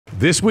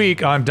This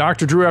week on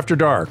Dr. Drew After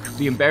Dark.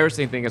 The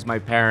embarrassing thing is my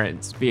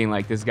parents being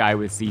like, this guy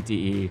with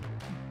CTE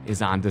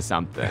is onto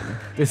something.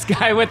 This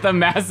guy with the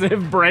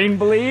massive brain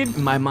bleed.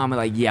 My mom would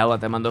like yell at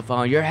them on the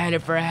phone, "You're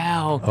headed for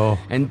hell. Oh.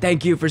 And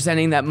thank you for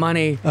sending that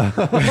money."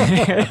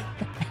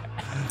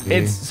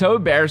 It's so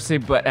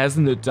embarrassing, but as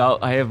an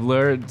adult, I have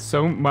learned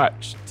so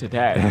much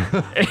today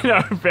in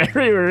a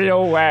very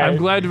real way. I'm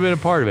glad to have been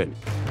a part of it.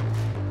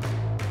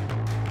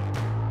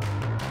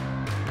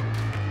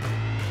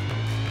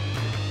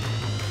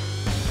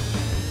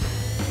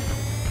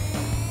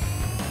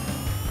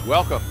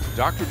 Welcome to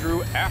Dr.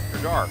 Drew After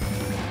Dark.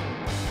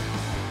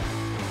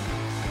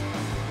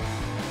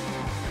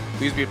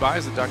 Please be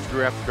advised that Dr.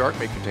 Drew After Dark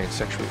may contain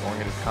sexually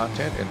oriented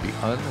content and be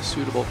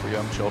unsuitable for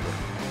young children.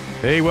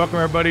 Hey, welcome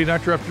everybody.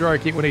 Dr. After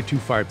Dark,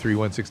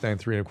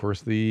 818-253-1693. And of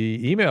course, the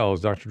email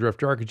is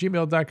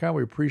drdrewafterdark@gmail.com.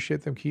 We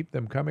appreciate them. Keep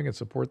them coming and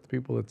support the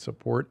people that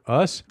support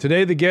us.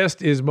 Today, the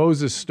guest is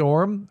Moses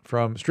Storm,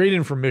 straight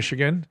in from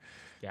Michigan.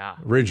 Yeah.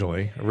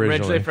 Originally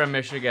from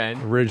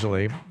Michigan.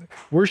 Originally.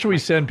 Where should we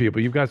send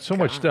people? You've got so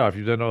much stuff.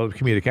 You've done all the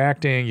comedic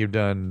acting. You've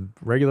done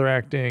regular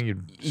acting.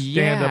 You've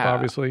stand-up,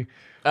 obviously.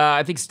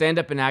 I think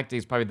stand-up and acting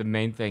is probably the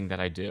main thing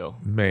that I do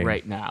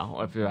right now.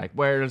 I feel like,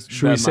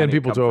 should we send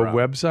people to a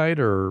website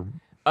or?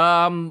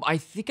 I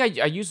think I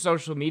use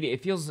social media.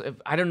 It feels,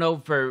 I don't know,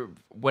 for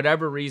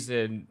whatever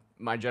reason,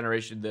 my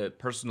generation, the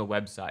personal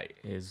website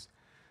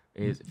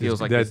feels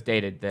like it's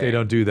dated. They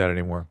don't do that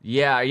anymore.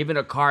 Yeah, even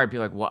a card, be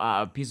like, well,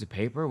 a piece of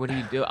paper? What do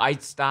you do? I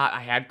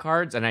had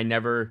cards and I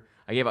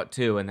gave out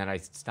 2 and then I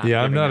stopped.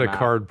 Yeah, I'm not a out.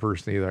 card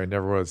person either. I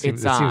never was.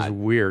 It odd. seems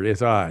weird.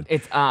 It's odd.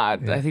 It's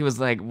odd. Yeah. I think it was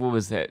like, what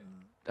was it?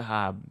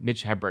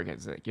 Mitch Hedberg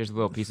is like, here's a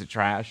little piece of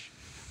trash,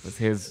 was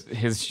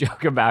his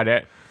joke about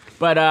it.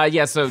 But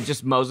yeah, so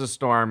just Moses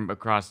Storm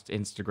across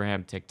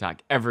Instagram,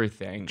 TikTok,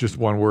 everything. Just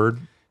one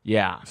word?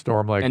 Yeah.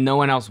 Storm, like. And no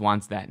one else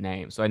wants that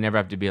name, so I never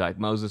have to be like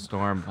Moses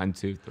Storm 1,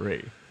 2,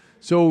 3.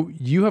 So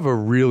you have a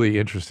really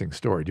interesting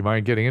story. Do you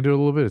mind getting into it a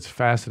little bit? It's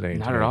fascinating.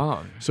 Not at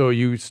all. So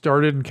you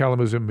started in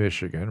Kalamazoo,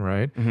 Michigan,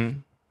 right? Mm-hmm.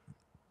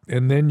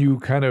 And then you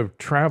kind of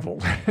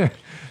traveled,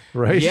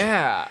 right?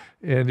 Yeah.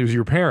 And it was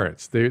your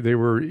parents. They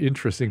were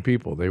interesting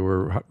people. They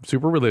were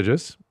super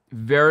religious.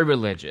 Very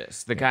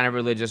religious. The kind of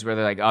religious where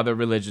they're like, other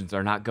religions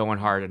are not going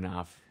hard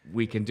enough.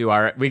 We can do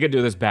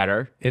this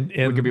better. And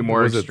we could be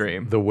more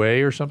extreme. The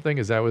Way or something?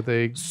 Is that what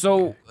they?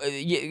 So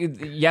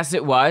yes,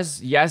 it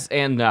was. Yes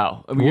and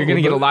no. I mean, you're going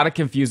to get a lot of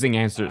confusing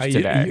answers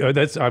today.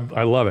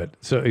 I love it.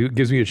 So it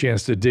gives me a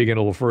chance to dig in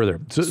a little further.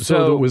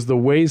 So was the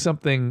Way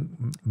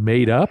something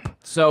made up?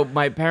 So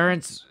my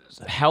parents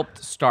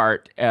helped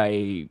start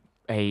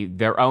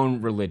their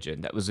own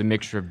religion that was a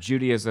mixture of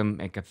Judaism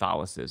and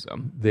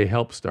Catholicism. They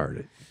helped start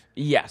it.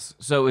 Yes.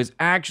 So it was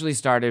actually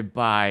started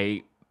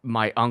by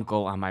my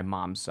uncle on my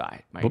mom's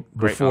side.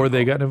 Before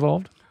they got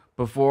involved?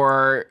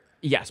 Before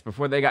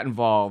they got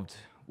involved.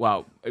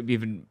 Well,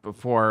 even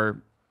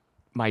before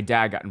my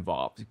dad got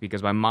involved,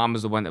 because my mom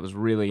was the one that was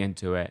really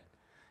into it.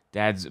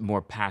 Dad's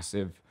more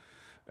passive.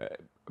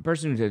 A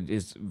person who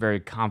is very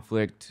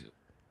conflict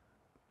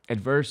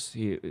adverse,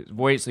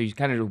 so he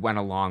kind of went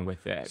along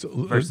with it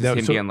versus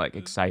him being like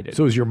excited.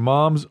 So it was your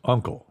mom's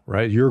uncle,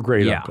 right? Your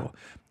great uncle.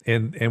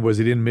 And was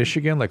it in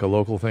Michigan, like a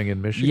local thing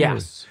in Michigan?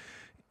 Yes.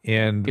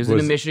 And he was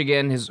in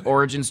Michigan. His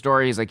origin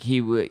story is like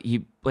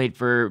he played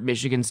for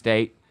Michigan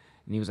State,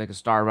 and he was like a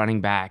star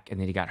running back, and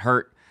then he got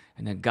hurt,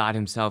 and then God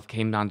himself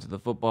came onto the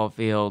football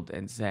field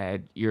and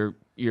said, your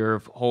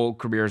whole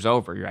career is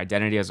over. Your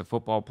identity as a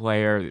football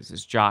player,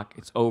 this jock,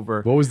 it's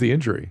over. What was the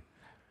injury?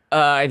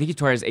 I think he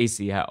tore his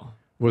ACL.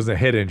 Was it a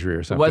head injury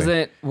or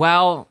something?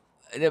 Well,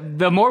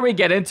 the more we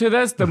get into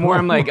this, the more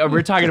I'm like,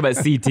 we're talking about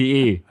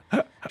CTE,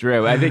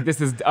 Drew. I think this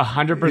is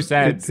 100%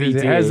 CTE.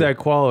 It has that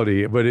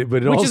quality, but it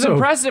which also... is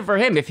impressive for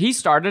him. If he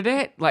started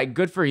it, like,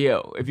 good for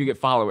you if you get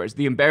followers.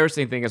 The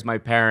embarrassing thing is my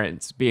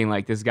parents being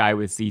like, this guy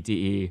with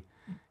CTE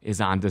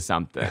is onto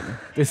something.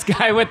 This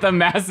guy with the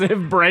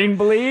massive brain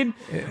bleed,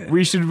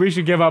 we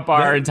should give up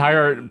our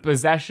entire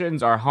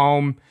possessions, our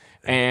home,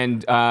 and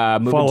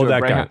move follow into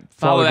that guy.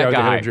 Follow that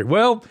guy.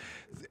 Well,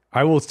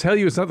 I will tell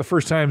you, it's not the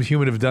first time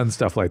human have done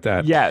stuff like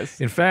that.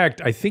 Yes. In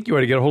fact, I think you ought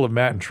to get a hold of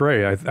Matt and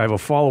Trey. I have a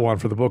follow-on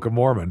for the Book of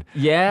Mormon.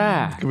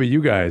 Yeah. It could be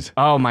you guys.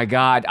 Oh my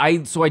God.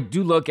 So I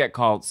do look at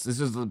cults.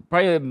 This is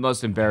probably the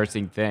most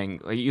embarrassing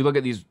thing. Like, you look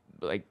at these,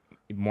 like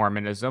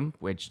Mormonism,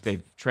 which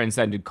they've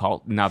transcended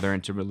cult. Now they're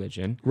into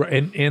religion.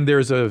 Right. And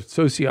there's a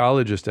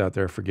sociologist out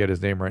there. I forget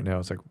his name right now.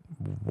 It's like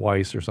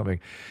Weiss or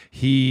something.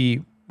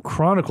 He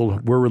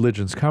chronicled where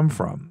religions come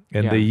from,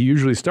 and they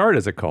usually start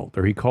as a cult,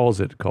 or he calls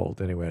it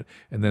cult anyway,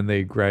 and then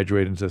they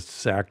graduate into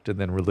sect and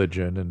then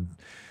religion, and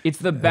it's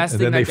the best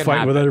thing and then that they can fight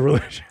happen. with other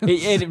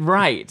religions.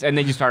 Right, and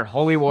then you start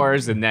holy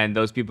wars, and then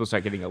those people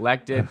start getting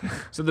elected.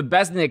 So the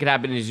best thing that could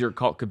happen is your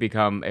cult could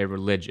become a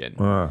religion.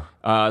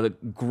 The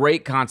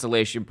great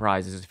consolation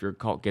prize is if your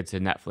cult gets a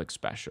Netflix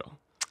special.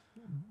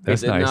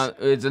 That's nice.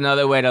 It's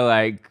another way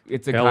to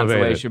it's a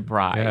consolation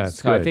prize. Yeah,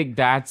 so good. I think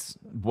that's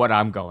what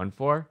I'm going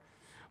for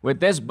with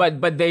this,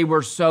 but they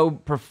were so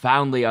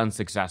profoundly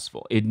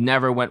unsuccessful. It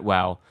never went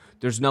well.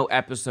 There's no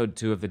episode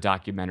 2 of the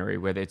documentary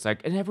where it's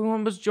like, and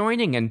everyone was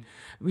joining, and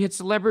we had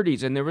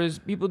celebrities, and there was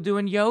people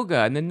doing yoga,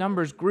 and the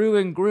numbers grew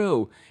and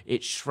grew.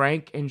 It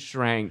shrank,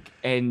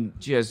 and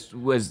just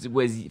was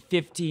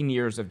 15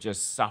 years of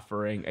just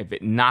suffering, of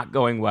it not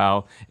going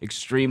well,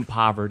 extreme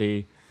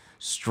poverty,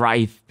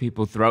 strife,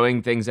 people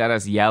throwing things at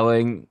us,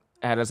 yelling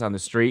at us on the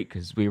street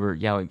because we were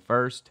yelling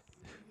first.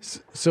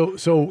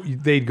 So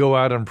they'd go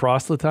out and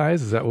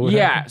proselytize? Is that what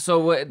happened?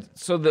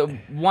 So the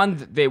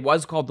one they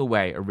was called The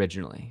Way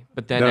originally,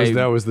 but then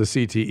that was the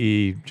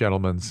CTE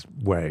gentleman's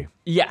way.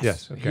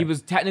 Yes. Okay. He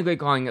was technically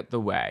calling it The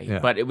Way, Yeah.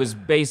 but it was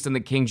based on the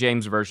King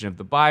James version of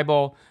the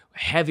Bible.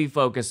 Heavy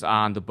focus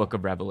on the Book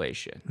of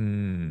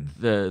Revelation,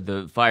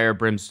 the fire,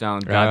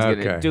 brimstone, God's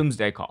gonna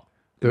doomsday call.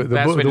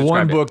 The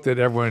one book that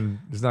everyone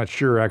is not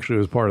sure actually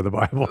was part of the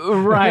Bible.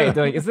 Right.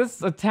 They're like, is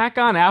this a tack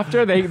on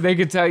after? They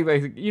could tell you,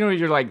 like,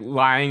 you're like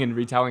lying and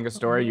retelling a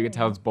story. You could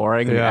tell it's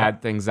boring and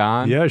add things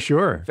on. Yeah,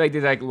 sure. I feel like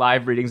they did like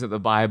live readings of the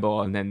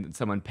Bible, and then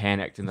someone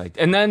panicked and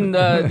then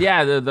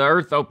the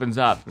earth opens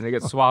up and they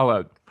get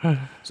swallowed.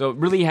 So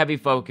really heavy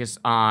focus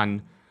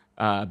on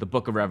the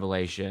Book of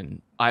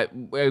Revelation.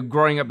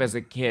 Growing up as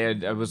a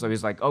kid, I was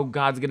always like, oh,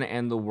 God's gonna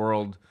end the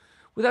world.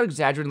 Without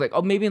exaggerating, like,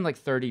 maybe in like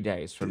 30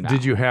 days from now.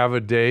 Did you have a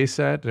day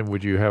set, and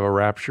would you have a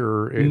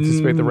rapture,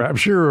 anticipate the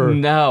rapture? Or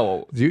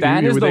no.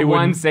 That is the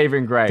one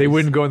saving grace. They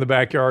wouldn't go in the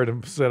backyard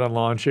and sit on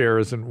lawn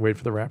chairs and wait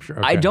for the rapture?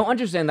 Okay. I don't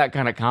understand that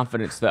kind of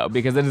confidence, though,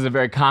 because it is a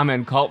very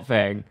common cult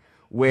thing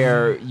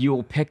where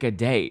you'll pick a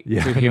date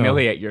to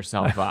humiliate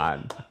yourself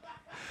on.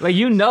 Like,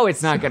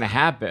 it's not going to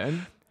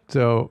happen.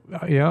 So,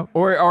 yeah.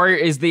 Or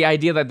is the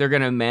idea that they're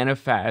going to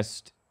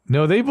manifest...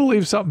 No, they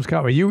believe something's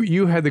coming.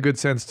 You had the good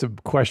sense to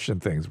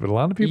question things, but a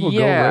lot of people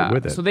go right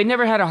with it. So they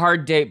never had a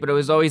hard date, but it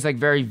was always like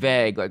very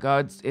vague. Like,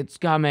 oh, it's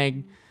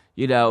coming.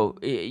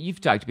 You've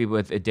talked to people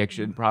with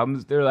addiction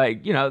problems. They're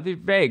like, they're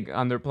vague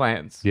on their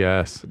plans.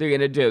 Yes. What they're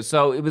gonna do.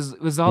 So it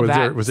was all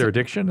that. Was there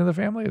addiction in the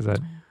family? Is that?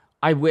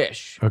 I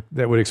wish.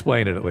 That would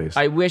explain it at least.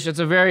 I wish. It's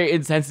a very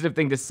insensitive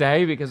thing to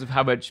say because of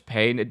how much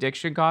pain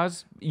addiction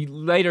caused.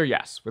 Later,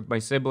 yes, with my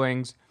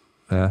siblings.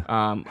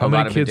 How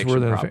many kids were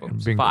there?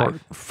 Being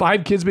 5.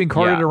 5 kids being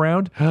carted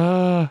around?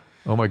 Oh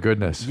my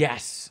goodness.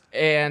 Yes.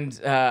 And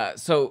I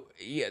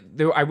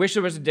wish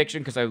there was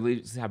addiction because I at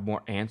least have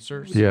more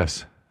answers.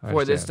 Yes.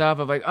 For this stuff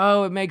of like,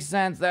 oh, it makes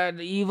sense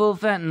that evil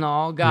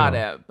fentanyl got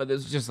it. But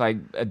it's just like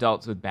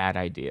adults with bad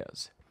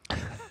ideas.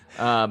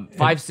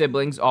 5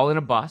 siblings all in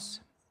a bus.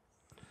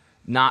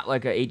 Not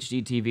like a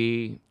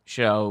HGTV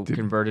show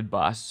converted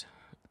bus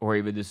or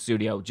even the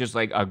studio. Just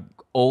like a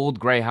old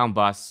Greyhound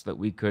bus that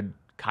we could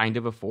kind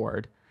of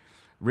afford,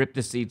 ripped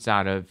the seats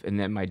out of, and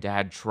then my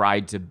dad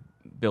tried to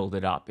build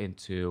it up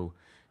into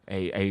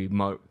a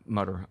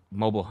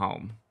mobile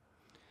home,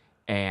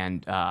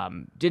 and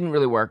didn't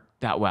really work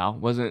that well.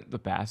 Wasn't the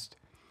best.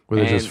 Were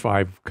there just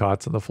 5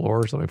 cots on the floor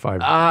or something? 5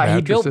 mattresses?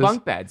 He built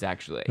bunk beds,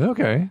 actually.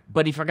 Okay.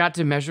 But he forgot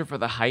to measure for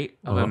the height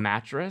of a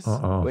mattress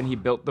when he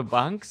built the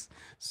bunks.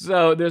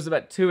 So there's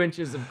about 2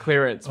 inches of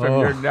clearance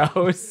from your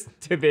nose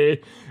to the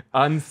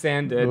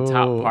unsanded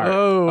top part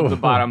of the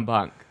bottom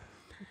bunk.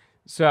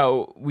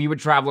 So we would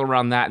travel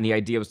around that, and the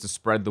idea was to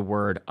spread the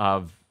word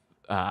of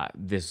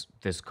this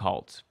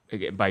cult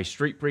by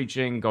street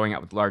preaching, going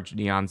out with large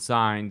neon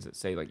signs that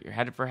say, like, you're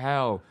headed for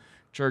hell,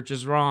 church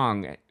is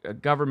wrong,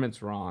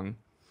 government's wrong,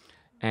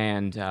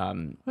 and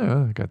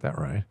I got that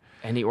right.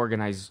 Any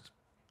organized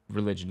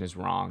religion is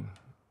wrong,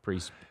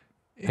 priest,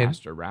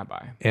 pastor,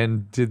 rabbi.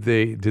 And did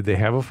they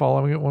have a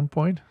following at one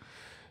point?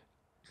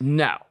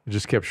 No. It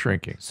just kept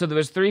shrinking. So there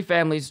was 3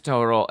 families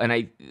total,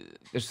 and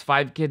there's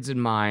 5 kids in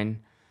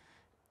mine.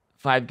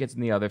 5 kids in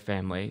the other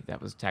family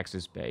that was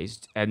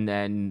Texas-based, and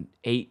then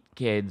 8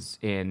 kids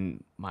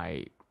in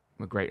my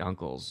great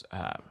uncle's.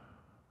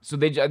 So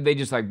they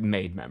just like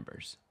made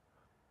members.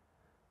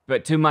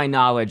 But to my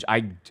knowledge,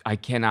 I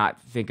cannot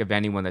think of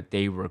anyone that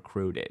they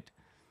recruited.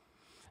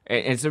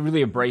 And it's a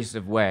really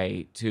abrasive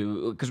way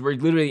because we're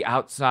literally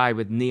outside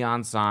with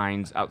neon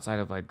signs outside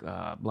of like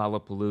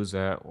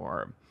Lollapalooza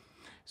or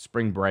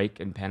Spring Break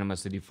in Panama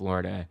City,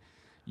 Florida,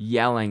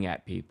 yelling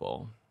at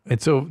people. And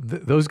so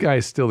those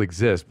guys still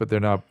exist, but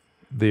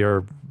they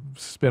are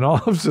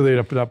spin-offs, so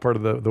they're not part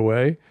of the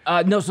Way?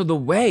 No, so the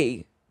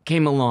Way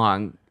came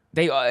along.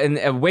 And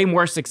a way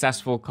more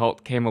successful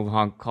cult came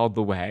along called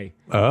The Way.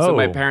 Oh. So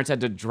my parents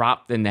had to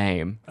drop the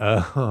name.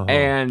 Oh.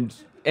 And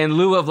in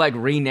lieu of like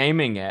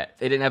renaming it,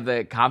 they didn't have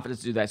the confidence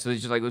to do that. So they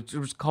just like, it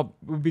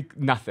would be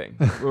nothing.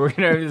 We're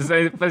going to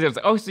say,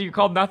 oh, so you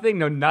called nothing?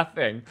 No,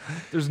 nothing.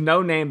 There's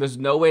no name. There's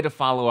no way to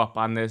follow up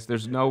on this.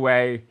 There's no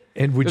way.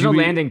 And there's no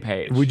landing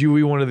page. Would you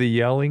be one of the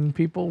yelling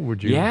people?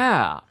 Would you?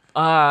 Yeah.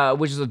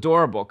 Which is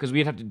adorable because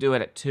we'd have to do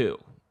it at 2.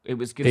 It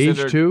was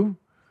considered. Age 2?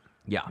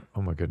 Yeah.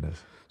 Oh my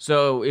goodness.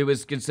 So it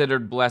was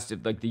considered blessed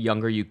if, like, the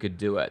younger you could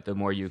do it, the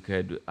more you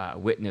could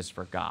witness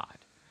for God.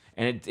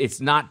 And it's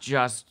not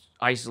just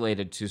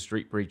isolated to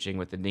street preaching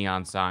with the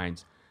neon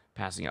signs,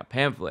 passing out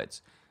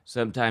pamphlets.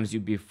 Sometimes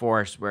you'd be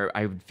forced where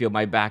I would feel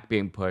my back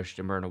being pushed,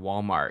 and we're in a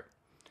Walmart.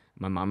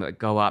 My mom would like,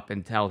 go up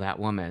and tell that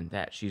woman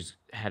that she's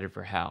headed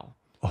for hell.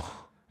 Oh.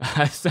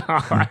 So,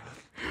 and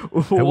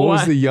what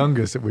was the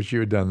youngest at which you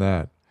had done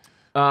that?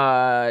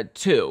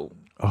 2.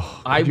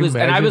 Oh, I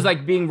was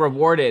like being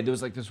rewarded. There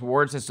was like this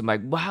reward system.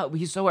 Like, wow,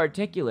 he's so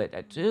articulate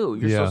at 2.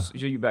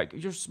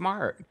 You're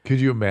smart. Could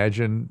you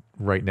imagine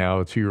right now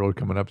a 2-year-old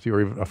coming up to you,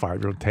 or even a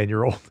 5-year-old,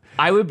 10-year-old?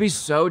 I would be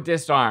so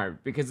disarmed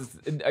because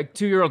it's, like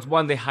 2-year-olds,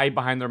 one, they hide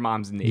behind their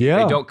mom's knee.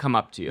 Yeah. They don't come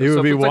up to you. It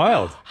would be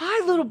wild. Like,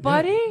 hi, little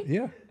buddy.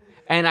 Yeah.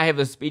 And I have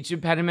a speech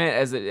impediment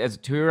as a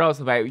 2-year-old.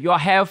 So I'm like, you're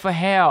hell for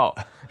hell.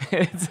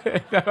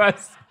 That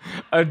was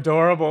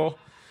adorable.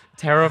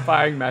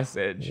 Terrifying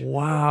message.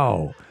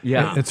 Wow.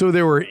 Yeah. And so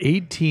there were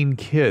 18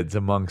 kids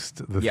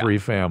amongst the 3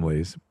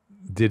 families.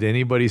 Did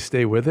anybody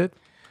stay with it?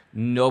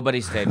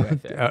 Nobody stayed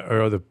with it.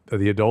 Or are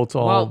the adults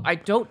all? Well, I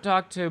don't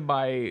talk to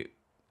my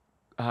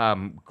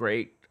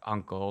great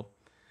uncle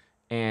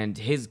and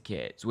his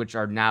kids, which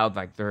are now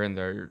like they're in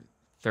their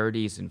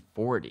 30s and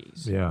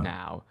 40s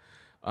now.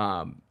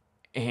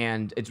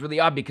 And it's really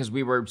odd because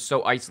we were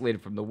so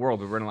isolated from the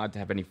world. We weren't allowed to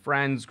have any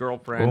friends,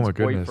 girlfriends,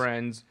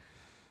 boyfriends.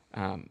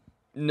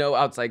 No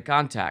outside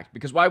contact,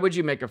 because why would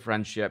you make a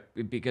friendship?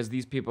 Because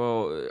these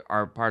people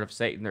are part of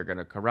Satan. They're going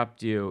to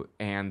corrupt you,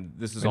 and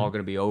this is all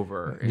going to be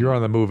over. You're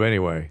on the move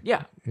anyway.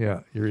 Yeah.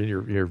 Yeah. You're in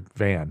your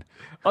van.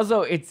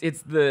 Also, it's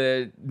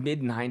the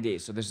mid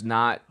 90s, so there's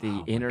not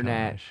the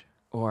internet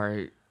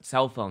or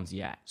cell phones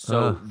yet.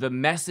 So the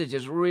message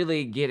is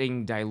really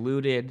getting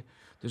diluted.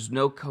 There's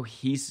no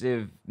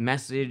cohesive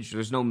message.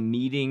 There's no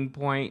meeting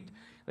point.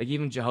 Like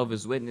even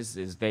Jehovah's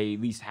Witnesses, they at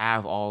least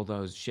have all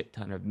those shit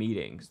ton of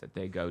meetings that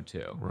they go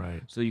to.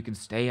 Right. So you can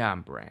stay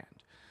on brand.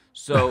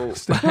 So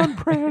stay on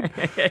brand.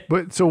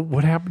 But so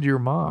what happened to your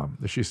mom?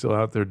 Is she still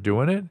out there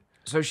doing it?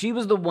 So she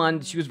was the one,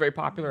 she was very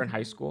popular in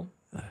high school.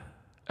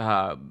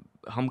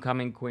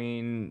 Homecoming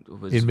queen,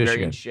 was in very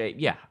Michigan. In shape.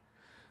 Yeah.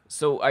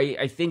 So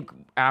I think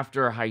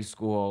after high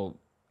school,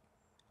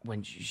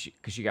 when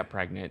because she got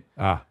pregnant,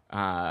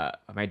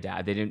 my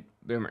dad,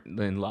 they weren't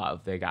in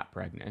love. They got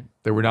pregnant.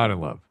 They were not in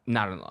love.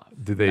 Not in love.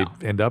 Did they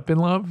end up in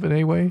love in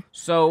any way?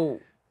 So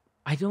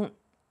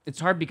it's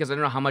hard because I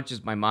don't know how much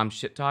is my mom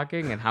shit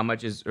talking and how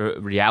much is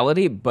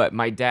reality, but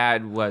my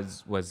dad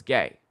was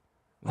gay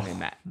when they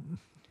met.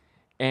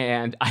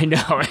 And I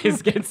know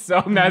it gets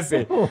so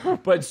messy,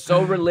 but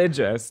so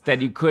religious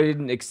that he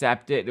couldn't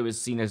accept it. It was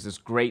seen as this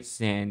great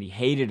sin. He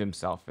hated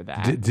himself for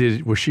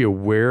that. Was she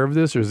aware of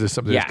this, or is this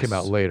something that came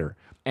out later?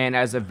 And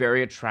as a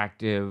very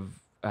attractive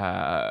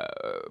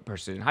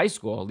person in high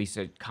school,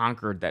 Lisa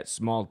conquered that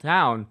small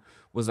town,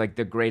 was like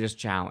the greatest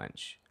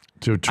challenge.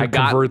 To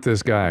convert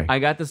this guy. I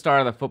got the start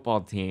of the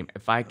football team.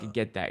 If I could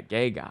get that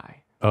gay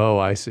guy. Oh,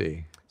 I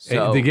see.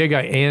 So, the gay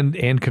guy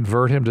and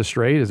convert him to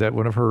straight? Is that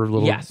one of her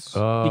little? Yes,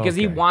 because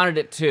he wanted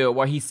it too.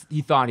 Well, he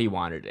thought he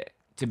wanted it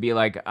to be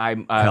like,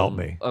 help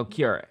me. I'll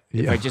cure it.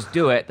 If I just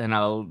do it, then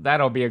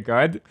that'll be a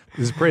good.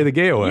 Just pray the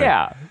gay away.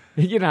 Yeah,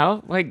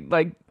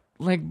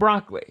 like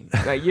broccoli.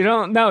 Like, you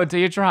don't know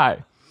until you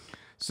try.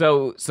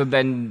 So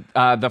then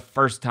the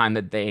first time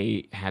that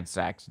they had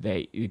sex,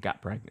 they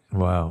got pregnant.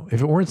 Wow.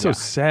 If it weren't so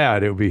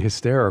sad, it would be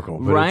hysterical.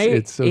 But right?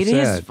 It's so sad. It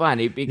is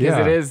funny because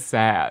it is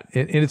sad.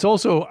 And it's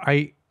also,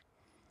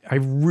 I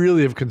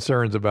really have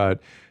concerns about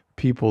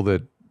people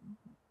that,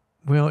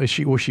 well,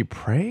 was she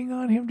preying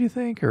on him, do you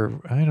think? Or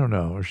I don't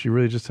know. Or she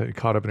really just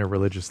caught up in a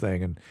religious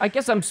thing? And I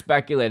guess I'm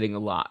speculating a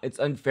lot. It's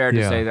unfair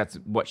to say that's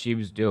what she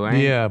was doing.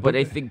 Yeah. But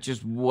I think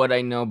just what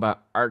I know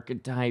about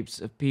archetypes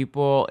of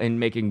people and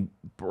making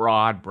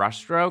broad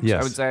brushstrokes,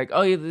 I would say, like,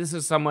 oh, yeah, this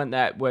is someone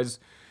that was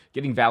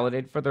getting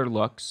validated for their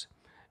looks,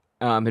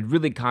 had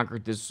really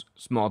conquered this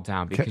small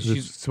town. Because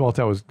small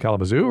town was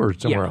Kalamazoo or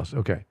somewhere else?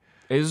 Okay.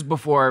 It was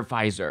before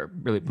Pfizer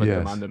really put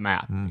them on the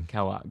map,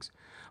 Kellogg's.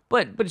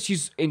 But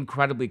she's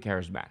incredibly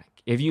charismatic.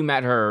 If you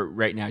met her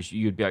right now,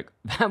 you'd be like,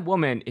 that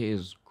woman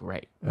is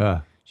great.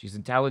 She's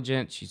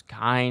intelligent, she's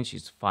kind,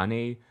 she's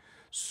funny,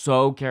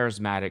 so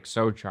charismatic,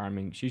 so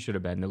charming. She should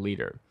have been the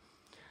leader.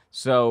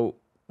 So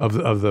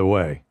of the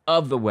way.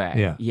 Of the way.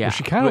 Yeah. Well,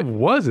 she kind of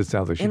was, it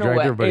sounds like. She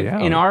dragged everybody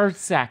out. In our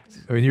sect.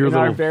 I mean, your little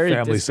our very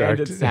family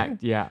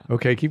sect. Yeah.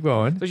 Okay, keep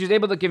going. So she's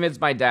able to convince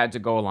my dad to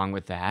go along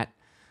with that.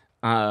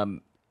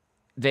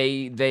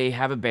 They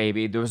have a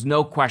baby. There was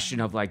no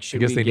question of like, should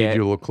we I guess they need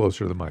you a little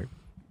closer to the mic.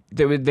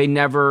 They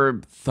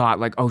never thought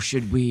like, oh,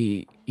 should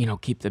we,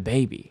 keep the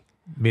baby?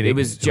 Meaning, it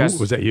was just.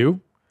 Was that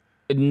you?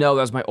 No,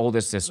 that was my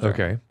oldest sister.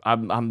 Okay.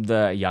 I'm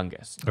the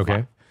youngest. Okay.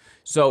 5.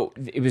 So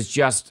it was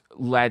just,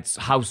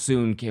 how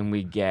soon can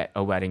we get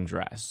a wedding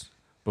dress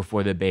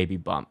before the baby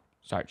bump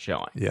starts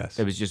showing? Yes.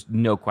 There was just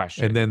no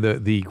question. And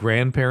then the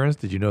grandparents,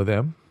 did you know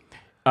them?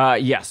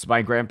 Yes,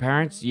 my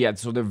grandparents. Yeah,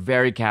 so they're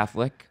very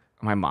Catholic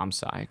on my mom's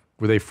side.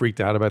 Were they freaked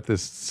out about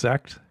this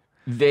sect?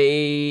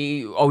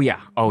 Oh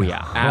yeah,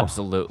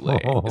 absolutely.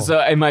 So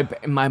and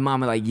my mom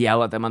would like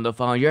yell at them on the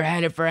phone, "You're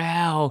headed for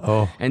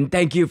hell," and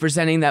thank you for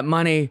sending that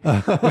money.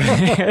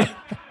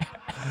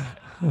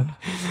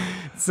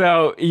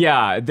 So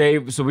yeah,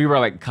 so we were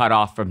like cut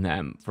off from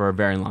them for a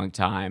very long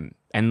time.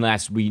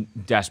 unless we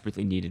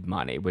desperately needed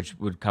money, which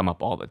would come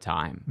up all the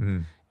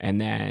time. And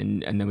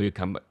then we would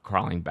come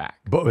crawling back.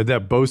 But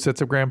that both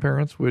sets of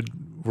grandparents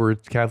were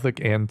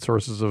Catholic and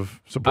sources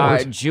of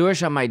support?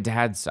 Jewish on my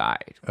dad's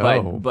side.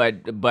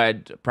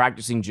 But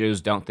practicing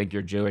Jews don't think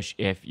you're Jewish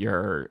if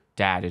your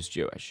dad is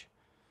Jewish.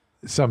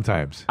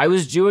 Sometimes. I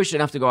was Jewish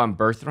enough to go on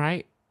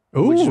birthright.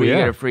 Ooh, which you yeah.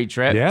 get a free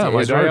trip Yeah, to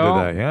my daughter Israel,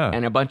 did that, yeah.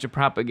 and a bunch of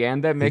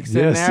propaganda mixed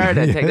Yes, in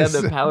there to take out yes.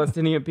 the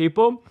Palestinian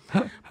people.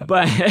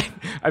 But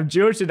I'm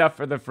Jewish enough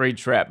for the free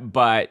trip,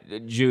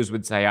 but Jews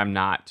would say I'm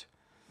not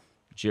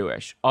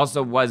Jewish.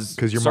 Also was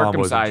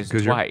circumcised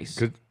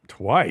twice.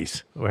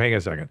 Twice? Well, hang on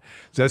a second.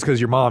 So that's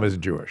because your mom isn't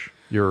Jewish.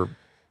 Yeah.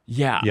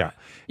 Yeah.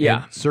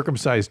 Yeah. And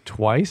circumcised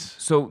twice?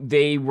 So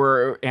they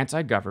were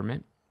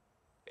anti-government,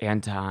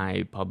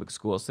 anti-public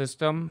school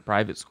system,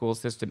 private school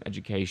system,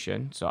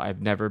 education. So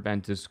I've never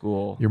been to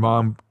school. Your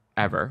mom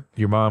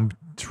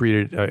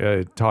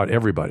taught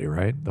everybody,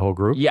 right? The whole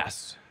group?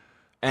 Yes.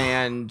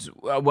 And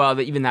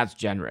even that's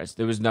generous.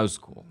 There was no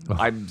school.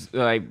 I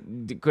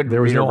couldn't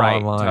read or write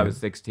until I was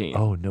 16.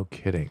 Oh, no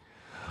kidding.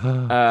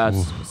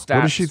 Stats.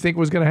 What did she think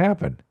was going to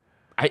happen?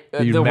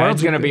 The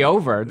world's going to be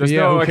over. There's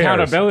no who cares?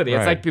 accountability.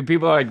 It's Right. like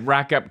people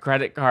rack up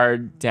credit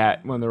card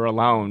debt when they're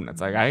alone.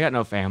 It's like, I got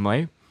no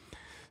family.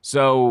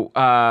 So,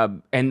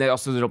 and they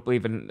also don't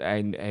believe in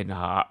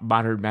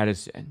modern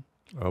medicine.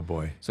 Oh,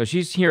 boy. So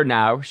she's here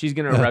now. She's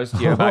going to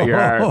roast you about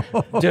your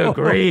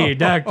degree,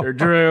 Dr.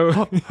 Drew.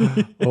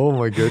 Oh,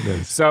 my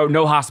goodness. So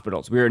no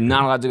hospitals. We were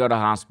not allowed to go to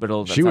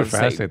hospitals. She would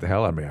fascinate the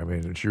hell out of me. I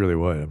mean, she really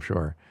would, I'm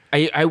sure.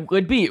 I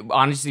would be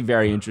honestly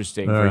very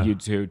interesting for you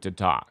two to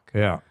talk.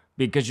 Yeah.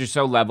 Because you're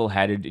so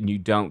level-headed and you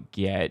don't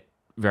get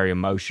very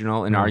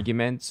emotional in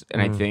arguments.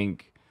 And I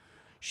think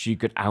she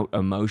could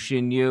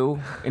out-emotion you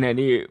in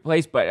any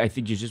place. But I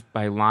think you just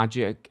by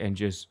logic and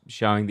just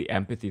showing the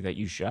empathy that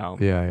you show.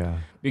 Yeah.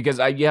 Because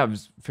I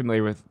was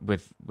familiar with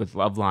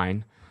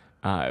Loveline,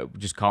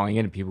 just calling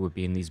in and people would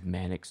be in these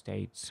manic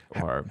states.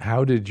 Or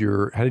How did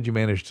you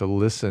manage to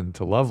listen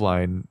to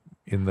Loveline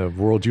in the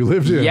world you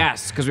lived in?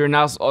 yes, because we were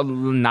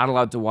not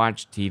allowed to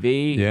watch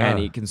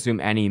TV, consume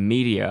any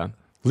media.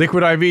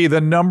 Liquid IV,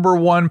 the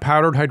 #1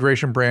 powdered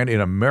hydration brand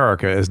in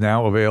America, is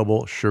now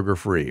available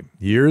sugar-free.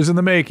 Years in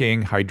the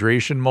making,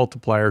 Hydration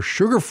Multiplier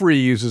Sugar-Free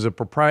uses a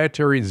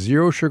proprietary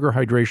zero-sugar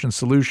hydration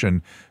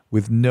solution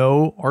with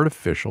no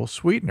artificial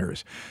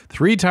sweeteners.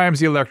 3 times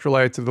the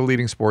electrolytes of the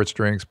leading sports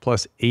drinks,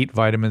 plus 8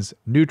 vitamins,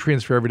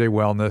 nutrients for everyday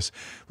wellness.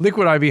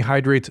 Liquid IV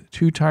hydrates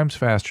 2 times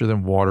faster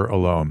than water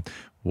alone.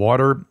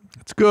 Water,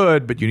 it's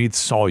good, but you need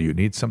solute. You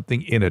need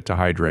something in it to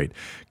hydrate.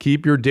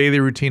 Keep your daily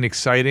routine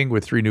exciting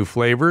with 3 new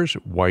flavors: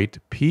 white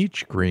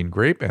peach, green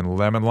grape, and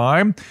lemon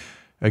lime.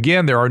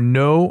 Again, there are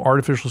no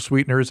artificial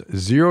sweeteners,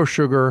 0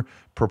 sugar,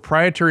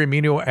 proprietary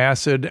amino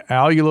acid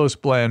allulose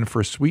blend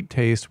for sweet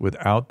taste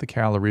without the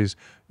calories.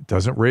 It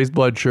doesn't raise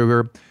blood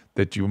sugar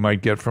that you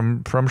might get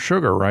from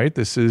sugar, right?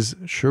 This is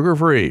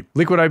sugar-free.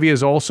 Liquid IV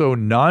is also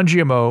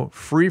non-GMO,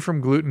 free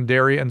from gluten,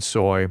 dairy, and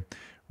soy.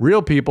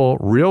 Real people,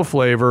 real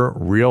flavor,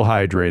 real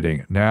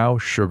hydrating. Now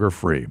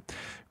sugar-free.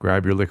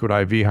 Grab your Liquid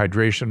IV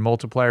Hydration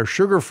Multiplier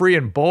sugar-free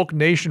in bulk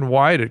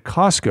nationwide at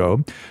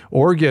Costco,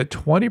 or get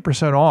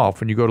 20%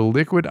 off when you go to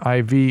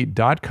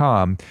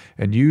liquidiv.com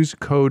and use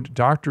code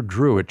Dr.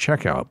 Drew at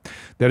checkout.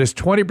 That is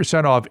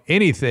 20% off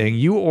anything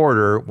you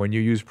order when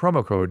you use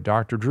promo code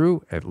Dr.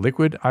 Drew at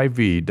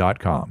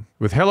liquidiv.com.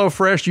 With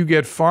HelloFresh, you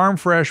get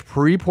farm-fresh,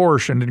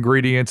 pre-portioned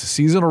ingredients,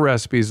 seasonal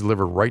recipes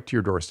delivered right to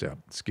your doorstep.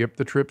 Skip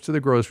the trips to the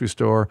grocery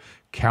store.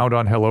 Count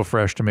on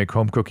HelloFresh to make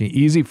home cooking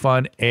easy,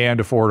 fun, and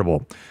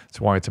affordable.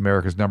 That's why it's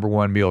America's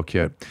 #1 meal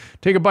kit.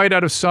 Take a bite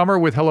out of summer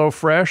with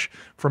HelloFresh.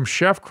 From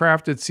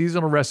chef-crafted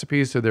seasonal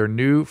recipes to their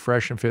new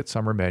Fresh and Fit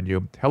summer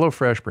menu,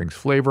 HelloFresh brings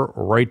flavor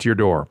right to your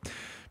door.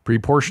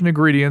 Pre-portioned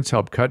ingredients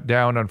help cut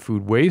down on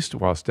food waste,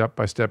 while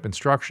step-by-step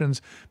instructions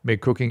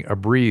make cooking a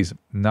breeze,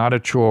 not a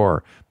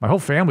chore. My whole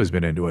family's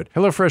been into it.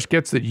 HelloFresh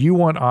gets that you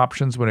want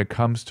options when it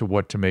comes to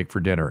what to make for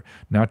dinner,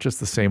 not just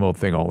the same old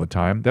thing all the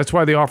time. That's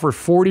why they offer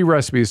 40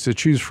 recipes to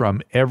choose from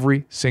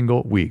every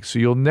single week, so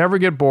you'll never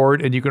get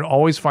bored and you can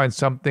always find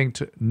something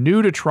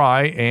new to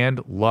try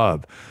and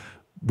love.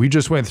 We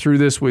just went through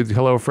this with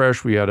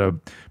HelloFresh. We had a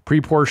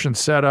pre-portioned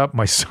setup.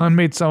 My son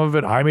made some of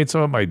it. I made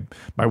some of it.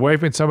 My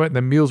wife made some of it, and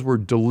the meals were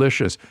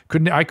delicious.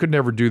 I could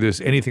never do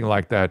anything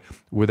like that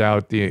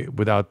without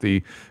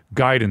the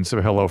guidance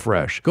of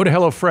HelloFresh. Go to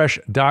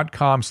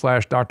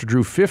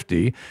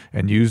HelloFresh.com/DrDrew50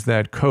 and use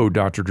that code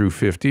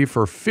DrDrew50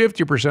 for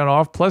 50%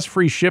 off plus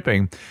free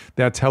shipping.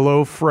 That's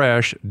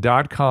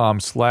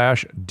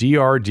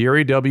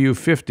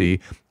HelloFresh.com/DrDrew50.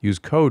 Use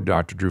code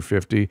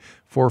DrDrew50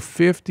 for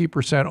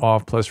 50%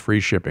 off plus free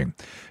shipping.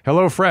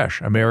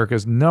 HelloFresh,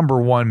 America's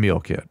 #1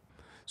 meal kit.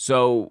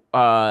 So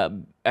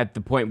at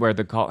the point where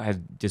the cult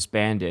had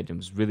disbanded and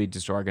was really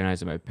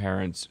disorganized and my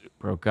parents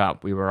broke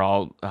up, we were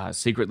all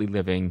secretly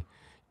living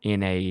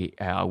in a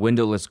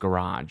windowless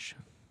garage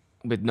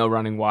with no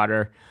running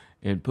water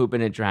and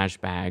pooping in trash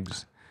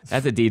bags.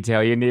 That's a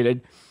detail you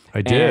needed.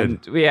 I did.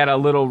 And we had a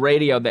little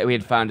radio that we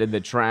had found in the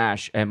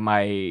trash, and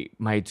my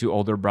two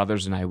older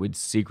brothers and I would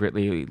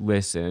secretly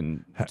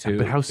listen to.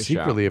 But how the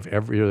secretly? show.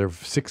 If there are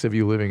 6 of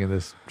you living in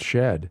this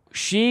shed.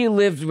 She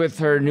lived with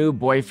her new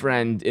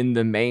boyfriend in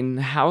the main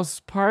house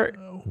part,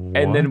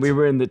 and then we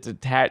were in the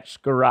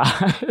detached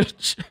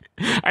garage.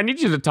 I need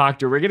you to talk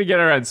to her. We're gonna get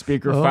her on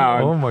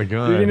speakerphone. Oh my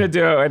God. We're gonna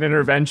do an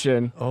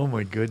intervention. Oh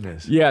my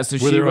goodness. Yeah. So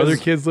were there other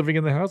kids living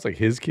in the house, like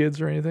his kids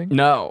or anything?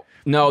 No.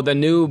 The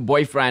new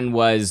boyfriend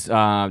was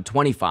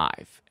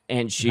 25,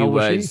 and she How old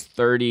was was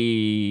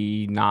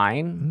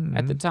 39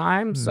 at the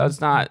time. So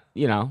it's not,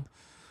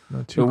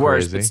 Not too the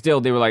worst, crazy. but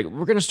still, they were like,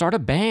 "We're gonna start a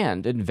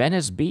band in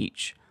Venice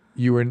Beach."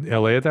 You were in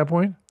LA at that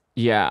point?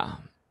 Yeah.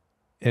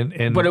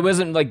 And But it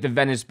wasn't like the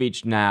Venice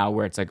Beach now,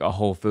 where it's like a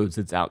Whole Foods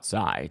that's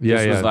outside. yeah,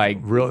 This was like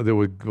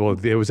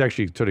it was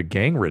actually sort of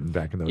gang ridden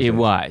back in those days. it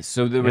was.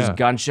 So there was Yeah.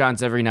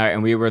 gunshots every night,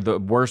 and we were the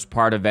worst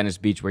part of Venice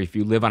Beach, where if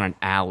you live on an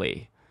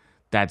alley,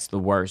 that's the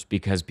worst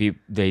because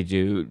they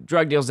do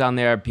drug deals down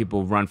there.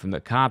 People run from the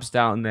cops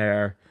down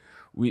there.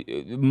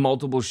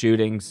 Multiple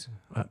shootings.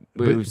 But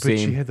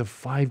she had the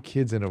 5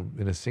 kids in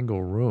a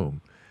single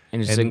room.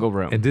 In a single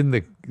room. And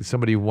didn't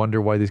somebody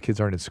wonder why these kids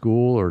aren't in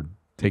school or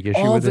take issue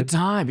all with the it?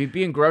 time. You'd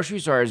be in grocery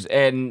stores,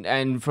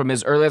 and from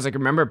as early as I can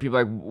remember, people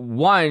like,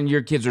 one,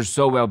 your kids are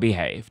so well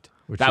behaved.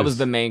 That was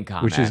the main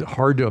comment. Which is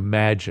hard to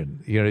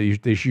imagine.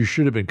 You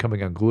should have been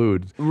coming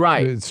unglued,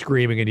 Right.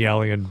 Screaming and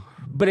yelling and.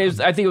 But I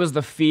think it was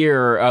the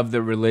fear of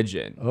the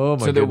religion. Oh, my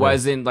So there goodness.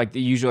 wasn't like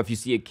the usual, if you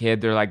see a kid,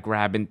 they're like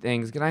grabbing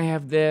things. Can I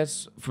have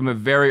this? From a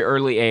very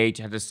early age,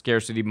 had a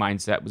scarcity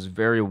mindset, was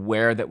very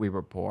aware that we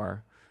were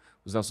poor.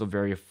 Was also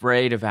very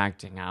afraid of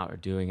acting out or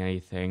doing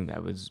anything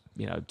that was,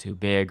 too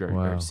big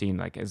or seen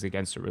like as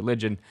against a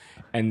religion.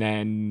 And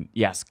then,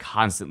 yes,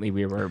 constantly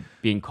we were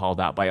being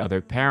called out by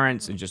other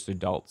parents and just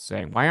adults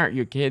saying, "Why aren't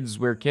your kids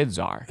where kids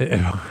are?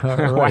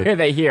 Why are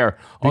they here?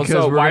 Because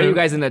Also, why are you gonna-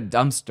 guys in a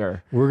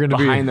dumpster We're gonna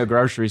be- behind the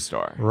grocery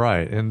store?"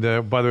 Right. And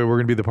by the way, we're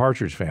going to be the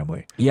Partridge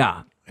Family.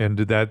 Yeah. And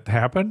did that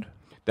happen?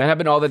 That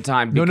happened all the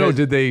time. No. because-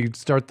 Did they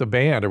start the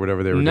band or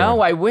whatever they were doing? No,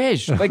 I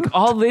wish. Like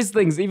all these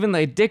things, even the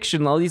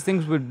addiction, all these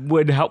things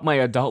would help my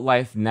adult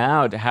life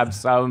now to have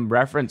some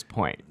reference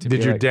point.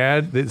 Did your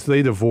dad? So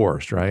they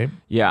divorced, right?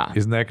 Yeah.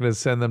 Isn't that going to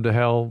send them to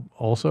hell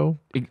also?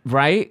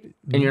 Right?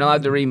 And you're not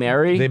allowed to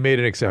remarry? They made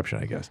an exception,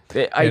 I guess.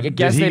 I And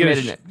guess did he they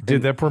get made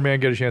Did that poor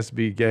man get a chance to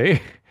be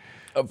gay?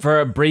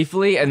 for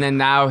briefly, and then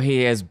now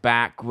he is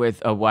back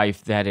with a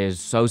wife that is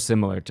so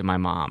similar to my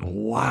mom.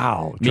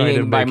 Wow. Trying to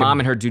Meaning my make mom him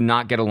and her do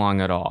not get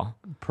along at all.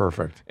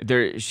 perfect.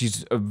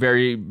 She's a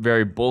very,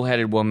 very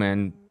bullheaded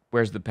woman,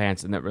 wears the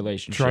pants in that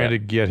relationship. Trying to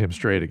get him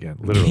straight again,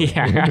 literally.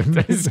 Yeah,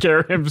 to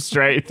scare him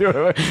straight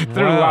through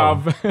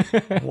Wow.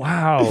 love.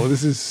 Wow,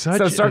 this is such.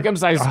 So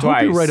circumcised I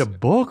twice. hope you write a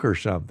book or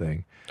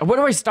something. Where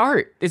do I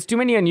start? It's too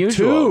many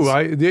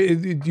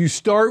unusuals. You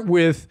start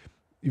with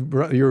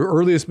your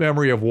earliest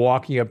memory of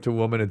walking up to a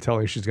woman and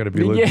telling her she's going to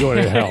be going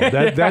to hell.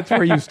 That's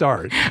where you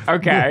start.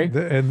 Okay.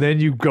 And then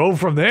you go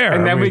from there.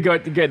 And then we go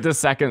to get the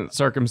second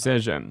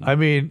circumcision. I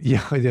mean, yeah.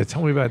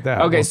 Tell me about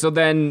that. Okay, Well, so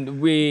then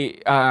we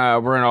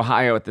were in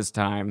Ohio at this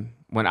time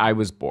when I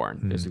was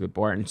born, basically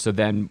born. So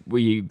then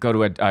we go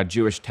to a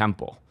Jewish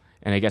temple.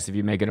 And I guess if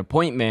you make an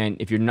appointment,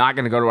 if you're not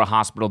going to go to a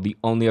hospital, the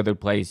only other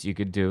place you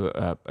could do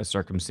a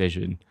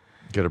circumcision.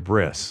 get a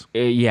bris.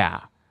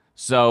 Yeah.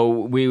 So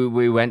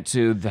we went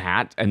to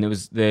that, and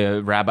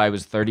the rabbi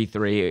was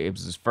 33. It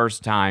was his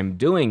first time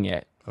doing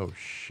it. Oh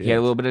shit. He had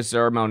a little bit of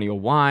ceremonial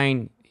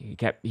wine.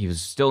 He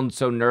was still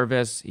so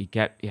nervous. He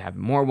had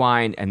more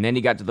wine, and then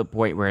he got to the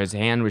point where his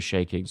hand was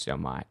shaking so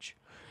much.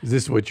 Is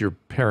this what your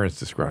parents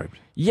described?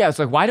 Yeah, it's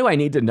like, why do I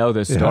need to know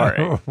this story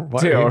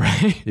too,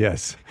 right?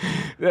 Yes.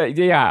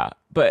 Yeah,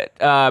 but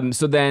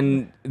so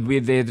then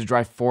they had to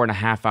drive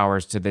 4.5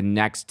 hours to the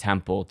next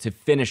temple to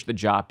finish the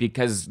job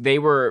because they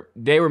were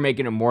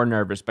making him more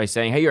nervous by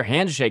saying, "Hey, your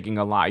hand's shaking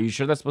a lot. Are you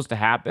sure that's supposed to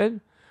happen?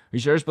 Are you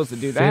sure you're supposed to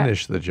do that?"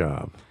 Finish the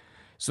job.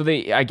 So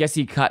I guess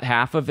he cut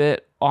half of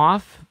it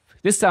off.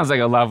 This sounds like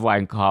a love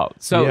line call.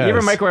 So you ever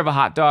Yes. microwave a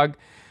hot dog?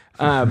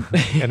 And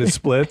it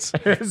splits.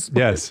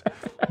 Yes.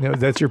 No,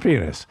 that's your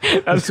penis.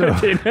 That's your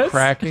penis.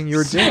 Cracking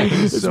your dick.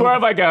 It's more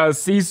of like a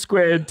sea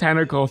squid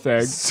tentacle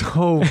thing.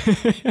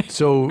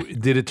 So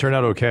did it turn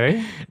out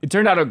okay? It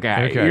turned out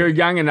okay. Okay. You're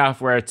young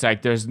enough where it's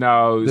like there's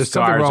no There's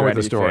scars something wrong or with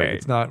the story. anything.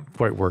 It's not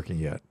quite working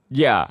yet.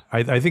 Yeah.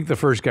 I think the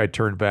first guy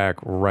turned back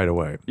right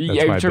away. That's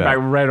Yeah, my you turned bet. back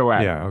right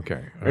away. Yeah, okay.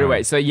 All Right away.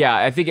 right. So yeah,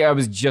 I think I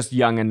was just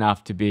young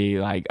enough to be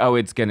like, oh,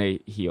 it's gonna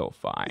heal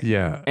fine.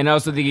 Yeah. And I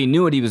also think he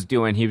knew what he was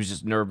doing. He was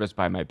just nervous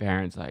by my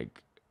parents,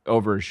 like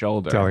over his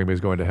shoulder. Telling him he's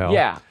going to hell.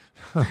 Yeah.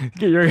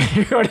 you're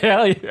going to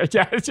hell.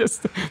 Yeah, it's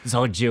just this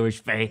whole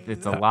Jewish faith.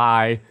 It's a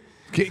lie.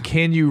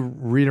 Can you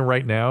read and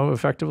write now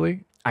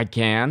effectively? I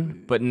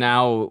can, but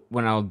now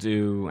when I'll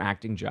do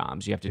acting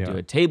jobs, you have to do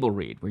a table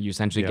read where you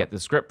essentially get the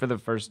script for the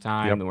first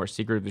time, Yep. the more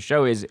secret the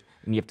show is,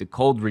 and you have to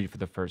cold read for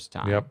the first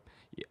time. Yep.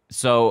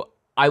 So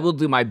I will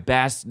do my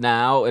best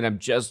now, and I'm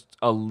just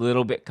a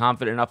little bit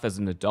confident enough as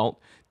an adult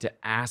to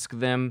ask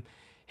them,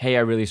 hey,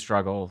 I really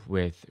struggle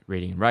with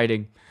reading and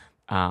writing.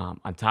 On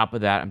top of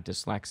that, I'm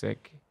dyslexic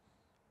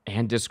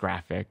and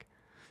dysgraphic.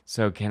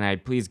 So can I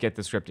please get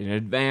the script in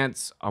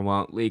advance? I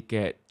won't leak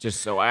it,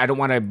 just so I don't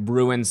want to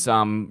ruin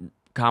some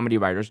comedy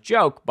writer's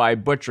joke by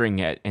butchering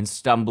it and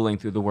stumbling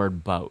through the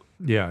word boat.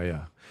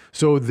 Yeah.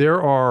 So there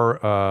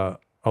are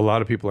a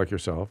lot of people like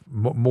yourself,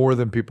 more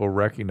than people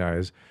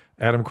recognize.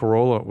 Adam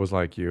Carolla was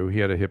like you. He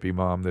had a hippie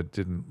mom that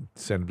didn't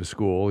send him to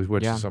school. He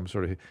went to some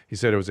sort of, he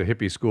said it was a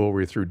hippie school where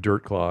he threw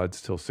dirt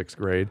clods till 6th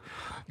grade.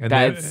 And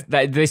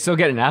they still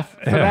get an F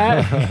for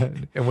that?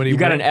 And when you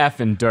got an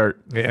F in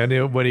dirt.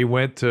 And when he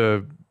went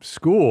to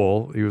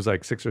school, he was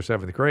like 6th or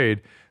 7th grade.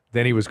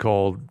 Then he was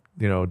called,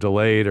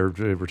 delayed or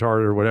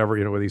retarded or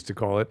whatever, what they used to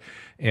call it,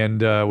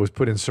 and was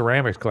put in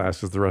ceramics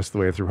classes the rest of the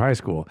way through high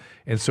school.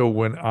 And so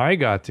when I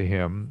got to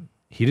him,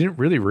 he didn't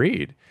really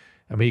read.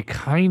 I mean, he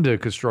kind of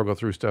could struggle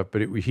through stuff,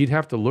 but he'd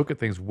have to look at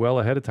things well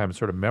ahead of time and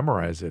sort of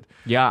memorize it.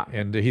 Yeah.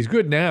 And he's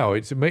good now.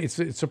 It's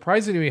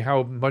surprising to me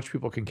how much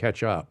people can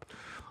catch up.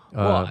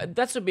 Well,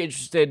 that's would be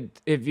interested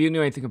if you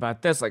knew anything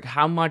about this, like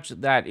how much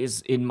that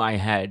is in my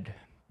head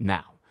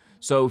now.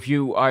 So if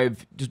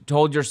I've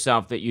told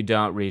yourself that you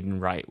don't read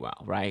and write well,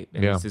 right?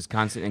 And it's this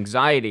constant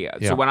anxiety.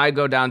 Yeah. So when I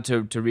go down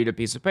to read a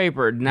piece of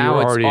paper,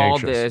 now it's all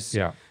anxious. this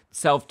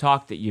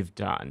self-talk that you've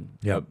done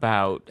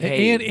about,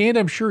 hey. And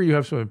I'm sure you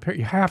have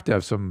you have to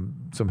have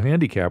some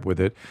handicap with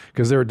it,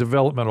 because there are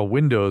developmental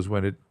windows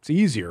when it's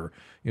easier.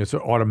 It's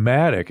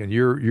automatic, and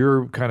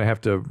you're kind of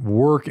have to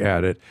work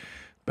at it.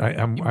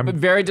 I'm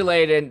very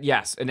delayed in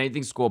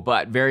anything school,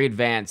 but very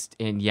advanced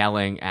in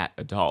yelling at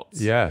adults.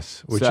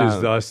 Yes, which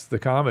is thus the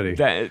comedy.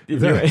 That's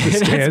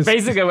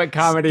basically what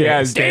comedy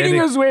is.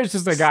 Dating is weird. It's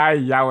just a guy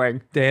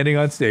yelling, standing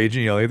on stage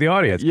and yelling at the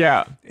audience.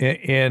 Yeah.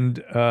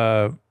 And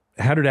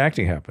how did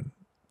acting happen?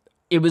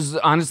 It was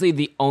honestly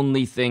the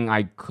only thing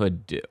I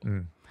could do.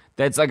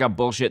 That's like a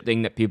bullshit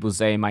thing that people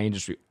say in my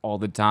industry all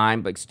the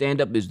time. Like,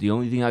 stand-up is the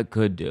only thing I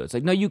could do. It's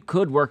like, no, you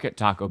could work at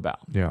Taco Bell.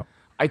 Yeah.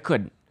 I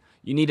couldn't.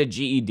 You need a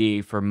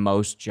GED for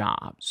most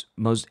jobs,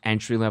 most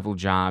entry-level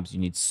jobs. You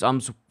need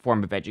some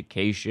form of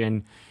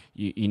education.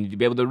 You need to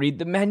be able to read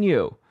the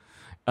menu.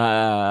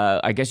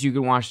 I guess you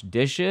can wash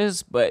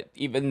dishes, but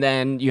even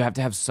then, you have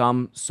to have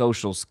some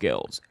social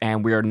skills.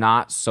 And we are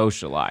not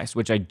socialized,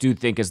 which I do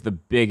think is the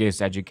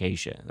biggest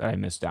education that I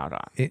missed out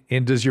on.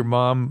 And does your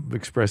mom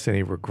express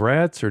any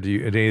regrets, or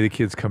did any of the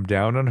kids come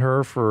down on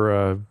her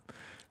for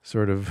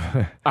sort of?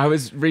 I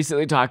was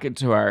recently talking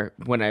to her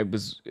when I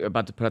was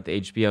about to put out the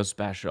HBO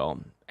special,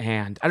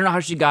 and I don't know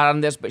how she got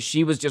on this, but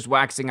she was just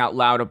waxing out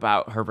loud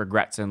about her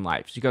regrets in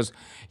life. She goes,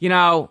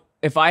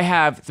 if I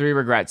have 3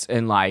 regrets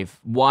in life,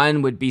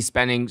 one would be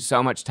spending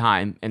so much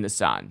time in the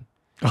sun.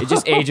 It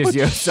just ages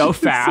you so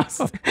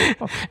fast.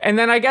 And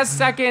then I guess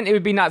second, it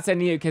would be not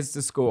sending your kids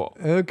to school.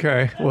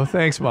 Okay. Well,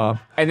 thanks, Mom.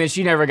 And then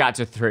she never got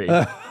to 3.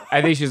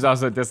 I think she's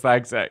also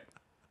dyslexic.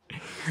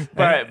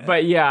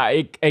 But yeah,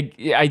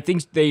 I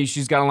think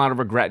she's got a lot of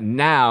regret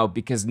now,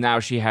 because now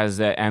she has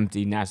the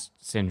empty nest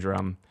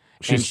syndrome.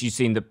 And she's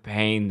seen the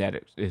pain that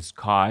it has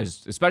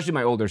caused, especially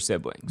my older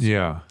siblings.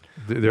 Yeah,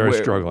 they're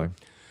struggling.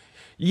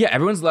 Yeah,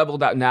 everyone's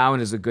leveled out now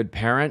and is a good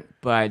parent,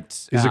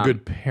 but... Is a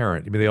good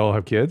parent? You mean they all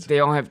have kids? They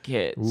all have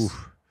kids.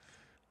 Oof.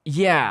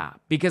 Yeah,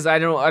 because I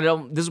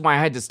don't... This is why I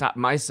had to stop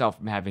myself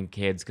from having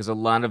kids, because a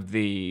lot of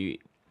the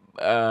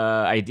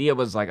idea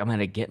was like, I'm going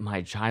to get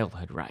my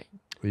childhood right.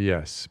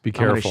 Yes, be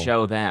careful. I'm going to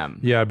show them.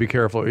 Yeah, be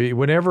careful.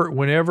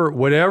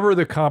 Whatever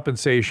the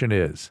compensation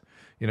is,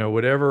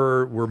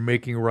 whatever we're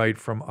making right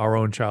from our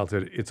own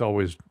childhood, it's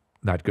always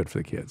not good for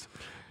the kids.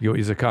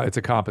 It's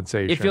a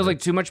compensation. It feels like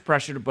too much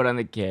pressure to put on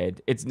the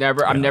kid. It's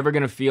never. I'm never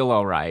going to feel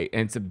all right,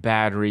 and it's a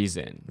bad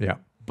reason. Yeah.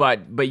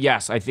 But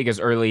yes, I think as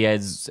early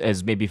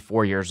as maybe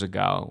 4 years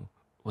ago,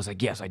 was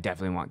like, yes, I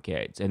definitely want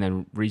kids, and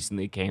then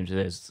recently came to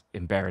this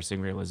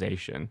embarrassing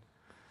realization.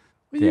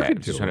 Well, you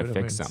could just trying to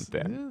fix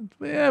something.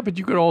 Yeah, but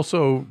you could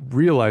also,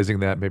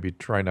 realizing that, maybe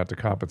try not to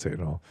compensate at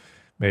all.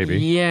 Maybe.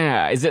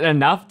 Yeah. Is it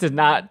enough to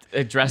not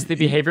address the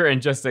behavior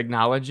and just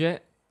acknowledge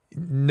it?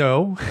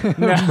 No,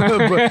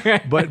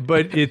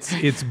 but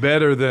it's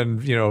better than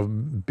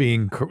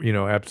being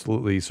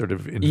absolutely sort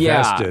of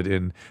invested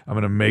in, I'm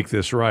going to make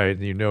this right,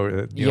 and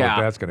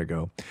that's going to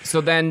go.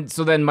 So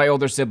then my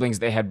older siblings,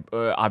 they had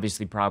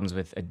obviously problems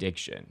with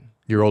addiction.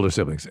 Your older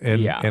siblings,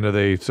 and are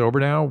they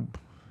sober now?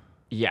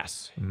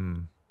 Yes.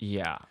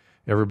 Yeah.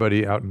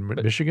 Everybody out in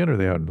Michigan, or are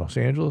they out in Los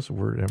Angeles?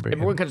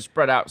 Everyone kind of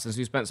spread out since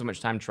we spent so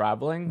much time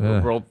traveling.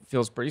 The world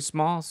feels pretty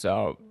small.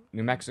 So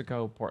New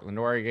Mexico, Portland,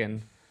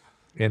 Oregon.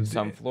 And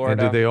some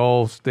Florida. And do they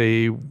all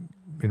stay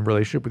in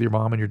relationship with your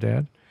mom and your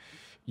dad?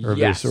 Or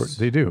yes.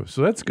 They do.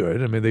 So that's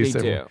good. I mean, they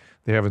said do.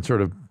 They haven't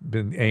sort of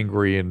been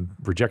angry and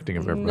rejecting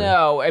of everybody.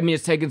 No, I mean,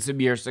 it's taken some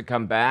years to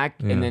come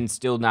back, and then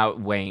still now it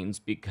wanes,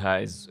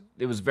 because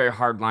it was very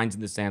hard lines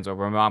in the sands where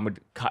my mom would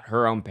cut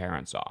her own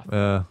parents off.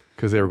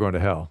 Because they were going to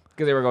hell.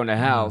 Because they were going to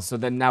hell. So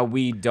then now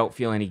we don't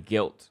feel any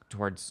guilt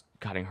towards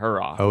cutting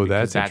her off. Oh,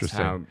 because that's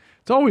interesting. how-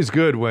 It's always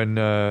good when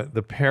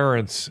the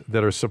parents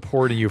that are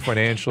supporting you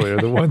financially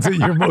are the ones that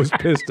you're most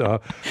pissed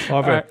off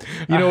at.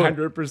 You know,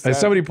 100%. as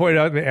somebody pointed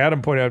out,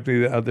 Adam pointed out to me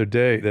the other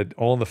day that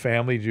All in the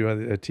Family, do you have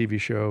a TV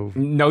show?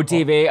 No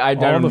TV. I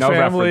All don't in the know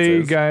Family,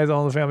 references. guys,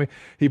 All in the Family.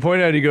 He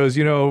pointed out, he goes,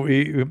 you know,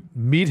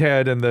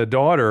 Meathead and the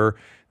daughter,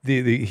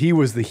 he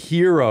was the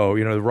hero.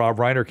 You know, the Rob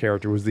Reiner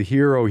character was the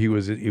hero. He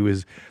was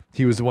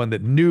the one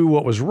that knew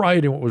what was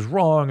right and what was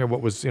wrong and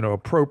what was, you know,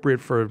 appropriate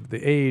for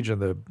the age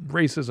and the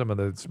racism and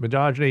the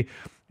misogyny.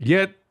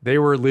 Yet they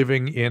were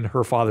living in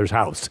her father's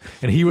house,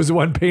 and he was the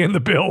one paying the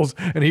bills,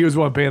 and he was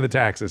the one paying the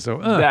taxes.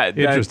 So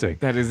interesting.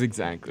 That is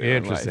exactly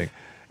Interesting. life.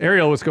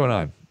 Ariel, what's going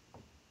on?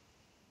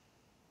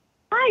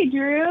 Hi,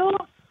 Drew.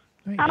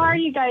 How are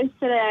you guys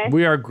today?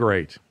 We are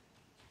great.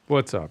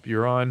 What's up?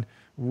 You're on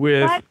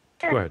with.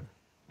 Go ahead.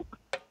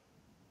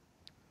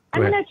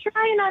 I'm going to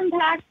try and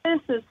unpack this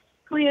as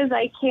quickly as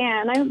I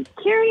can. I'm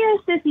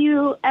curious if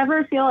you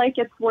ever feel like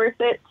it's worth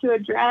it to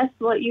address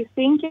what you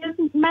think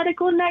is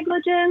medical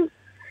negligence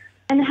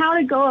and how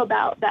to go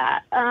about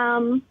that.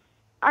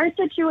 Our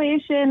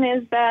situation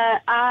is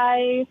that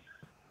I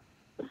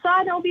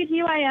saw an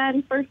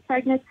OBGYN first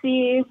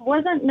pregnancy,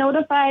 wasn't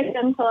notified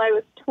until I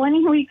was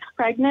 20 weeks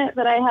pregnant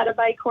that I had a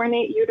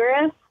bicornate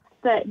uterus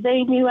that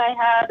they knew I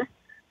had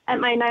at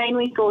my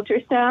 9-week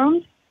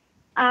ultrasound.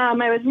 I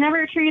was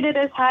never treated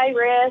as high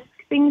risk.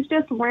 Things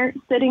just weren't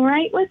sitting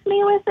right with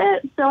me with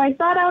it. So I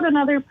sought out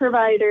another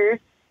provider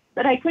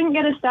that I couldn't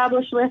get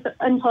established with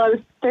until I was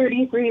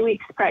 33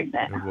 weeks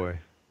pregnant. Oh, boy.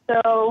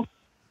 So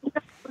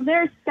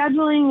their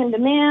scheduling and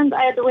demands,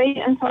 I had to wait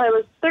until I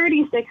was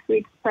 36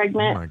 weeks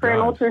pregnant for an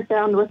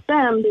ultrasound with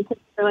them because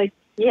they're like,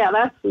 yeah,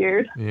 that's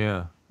weird.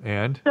 Yeah.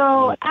 And?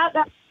 So at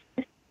that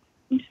point,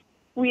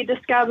 we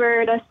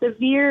discovered a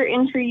severe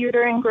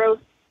intrauterine growth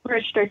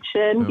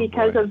restriction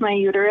because of my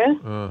uterus.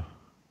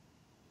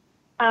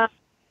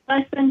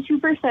 Less than 2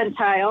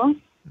 percentile.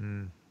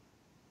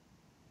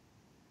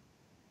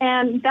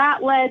 And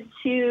that led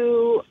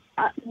to,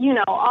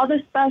 all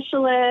the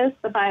specialists,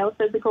 the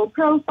biophysical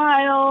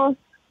profiles,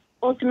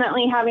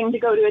 ultimately having to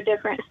go to a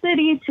different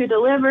city to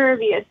deliver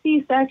via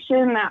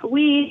C-section that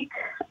week.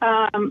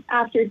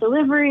 After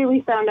delivery,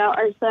 we found out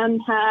our son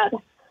had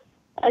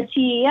a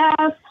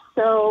TEF,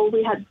 so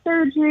we had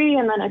surgery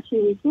and then a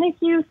 2-week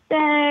NICU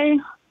stay.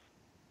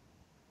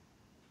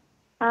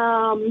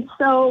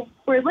 So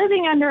we're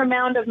living under a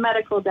mound of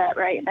medical debt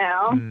right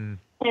now.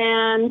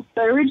 And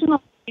the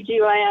original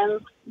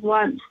GYN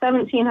wants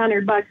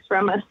 $1,700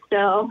 from us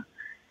still.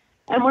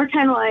 And we're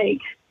kind of like,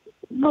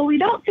 well, we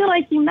don't feel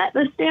like you met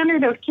the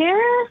standard of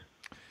care,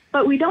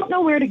 but we don't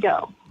know where to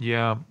go.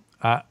 Yeah.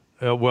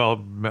 Well,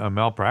 a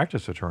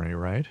malpractice attorney,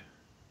 right?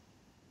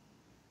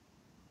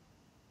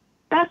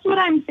 That's what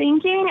I'm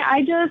thinking.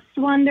 I just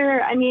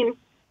wonder,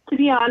 to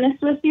be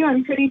honest with you,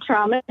 I'm pretty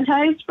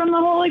traumatized from the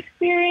whole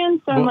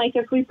experience. So I'm like,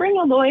 if we bring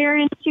a lawyer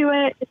into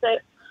it, is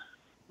it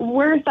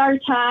worth our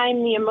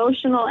time, the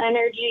emotional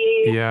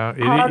energy? Yeah,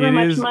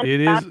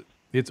 it is.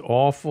 It's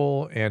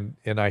awful, and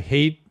I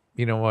hate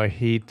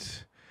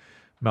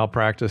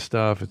malpractice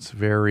stuff. It's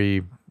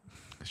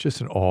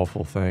just an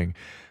awful thing.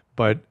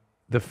 But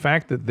the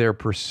fact that they're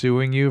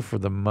pursuing you for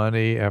the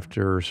money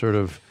after sort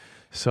of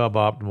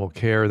suboptimal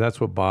care, that's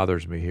what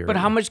bothers me here. But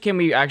how much can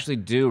we actually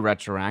do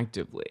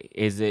retroactively?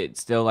 Is it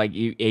still like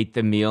you ate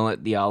the meal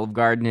at the Olive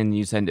Garden and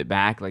you send it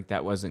back like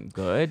that wasn't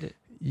good?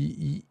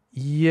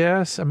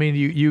 Yes.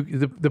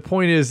 The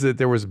point is that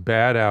there was a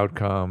bad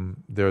outcome.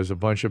 There's a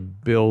bunch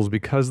of bills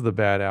because of the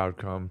bad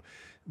outcome.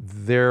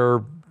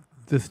 The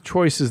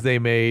choices they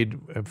made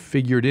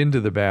figured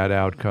into the bad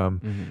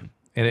outcome.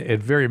 And at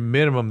very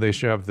minimum, they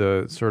should have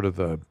the sort of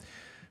the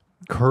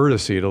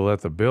courtesy to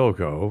let the bill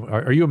go.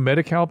 Are you a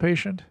Medi-Cal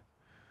patient?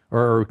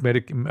 Or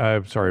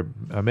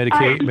Medicaid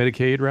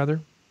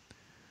rather?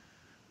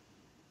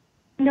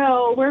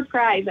 No, we're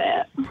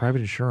private.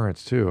 Private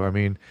insurance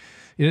too.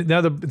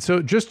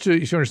 So just so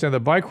you understand,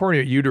 the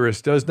bicornuate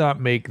uterus does not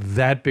make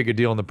that big a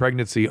deal in the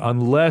pregnancy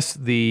unless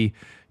the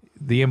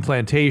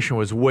implantation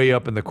was way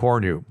up in the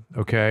cornu.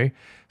 Okay.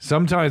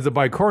 Sometimes the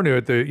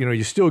bicornuate,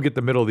 you still get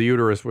the middle of the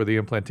uterus where the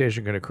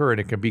implantation can occur, and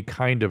it can be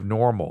kind of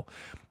normal.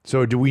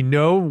 So do we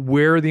know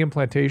where the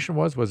implantation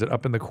was? Was it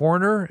up in the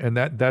corner, and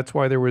that's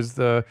why there was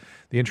the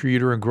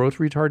intrauterine growth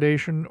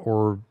retardation,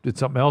 or did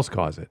something else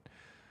cause it?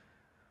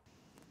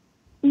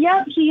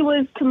 Yep, he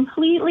was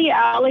completely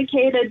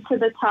allocated to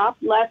the top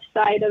left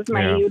side of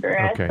my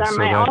uterus. Okay,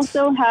 I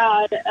also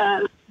had,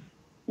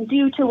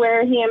 due to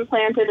where he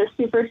implanted a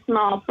super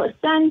small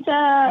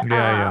placenta.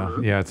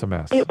 Yeah, it's a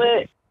mess. It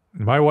was.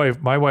 My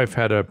wife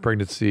had a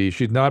pregnancy.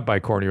 She's not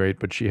bicornuate,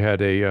 but she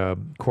had a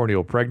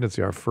corneal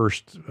pregnancy, our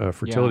first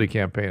fertility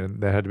campaign,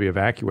 and that had to be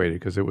evacuated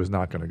because it was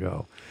not going to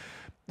go.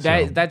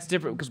 That's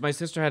different because my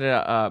sister had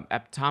a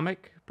ectopic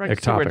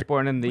pregnancy where it's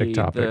born in the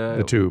tube.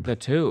 The tube.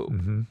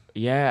 Mm-hmm.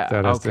 Yeah.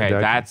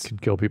 That can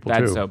kill people too.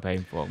 That's so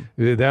painful.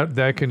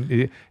 That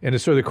can, and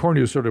it's sort of the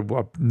cornea is sort of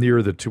up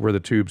near where the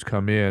tubes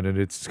come in, and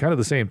it's kind of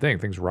the same thing.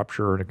 Things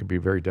rupture, and it can be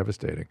very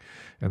devastating,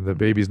 and the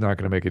baby's not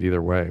going to make it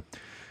either way.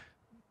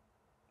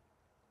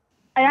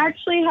 I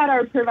actually had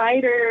our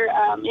provider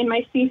in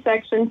my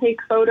C-section take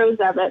photos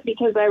of it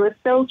because I was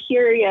so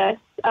curious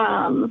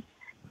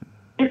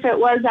if it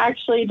was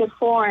actually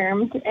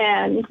deformed,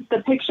 and the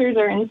pictures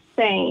are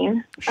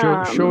insane.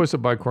 Show us a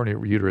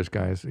bicornuate uterus,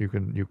 guys. You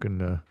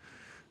can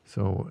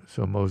so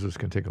Moses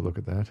can take a look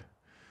at that.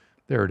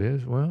 There it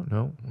is. Well,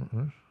 no,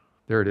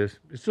 there it is.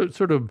 It's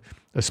sort of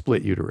a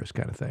split uterus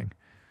kind of thing.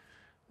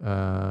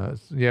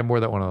 Yeah, more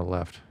that one on the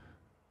left.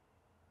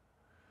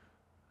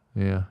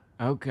 Yeah.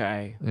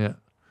 Okay. Yeah.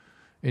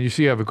 And you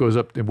see how if it goes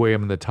up way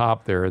up in the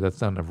top there,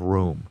 that's not enough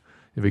room.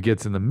 If it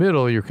gets in the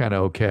middle, you're kind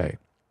of okay.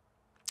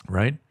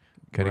 Right?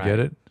 Kind of get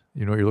it?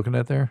 You know what you're looking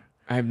at there?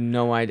 I have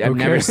no idea. I've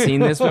never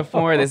seen this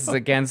before. This is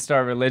against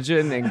our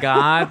religion and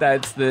God.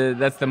 That's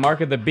the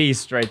mark of the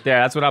beast right there.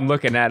 That's what I'm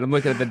looking at. I'm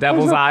looking at the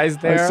devil's eyes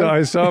there.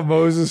 I saw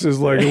Moses is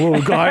like a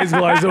little guy's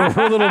glaze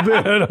over a little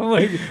bit. I'm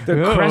like,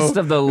 the crest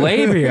of the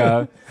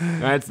labia.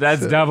 That's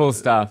devil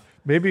stuff.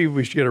 Maybe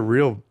we should get a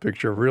real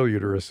picture of real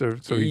uterus so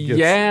he gets.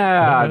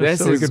 Yeah, this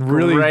so is we can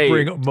really great.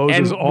 bring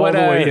Moses all the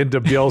way into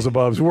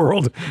Beelzebub's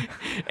world.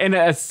 And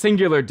a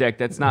singular dick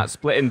that's not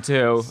split in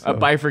two, a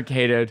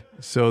bifurcated.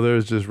 So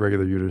there's just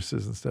regular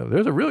uteruses and stuff.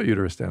 There's a real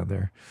uterus down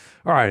there.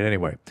 All right,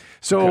 anyway.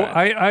 So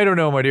I don't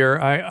know, my dear.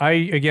 I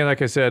again,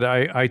 like I said,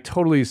 I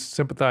totally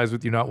sympathize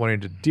with you not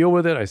wanting to deal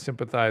with it. I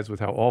sympathize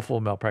with how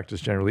awful malpractice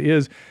generally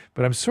is,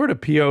 but I'm sort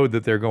of PO'd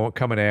that they're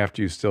coming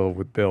after you still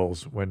with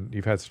bills when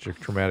you've had such a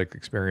traumatic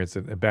experience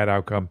and a bad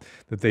outcome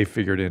that they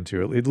figured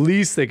into. At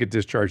least they could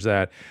discharge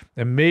that.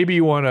 And maybe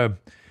you want to,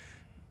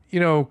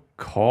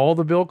 call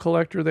the bill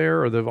collector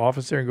there or the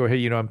office there and go,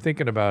 hey, I'm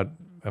thinking about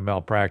a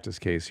malpractice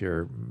case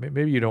here.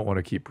 Maybe you don't want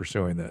to keep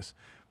pursuing this.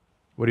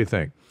 What do you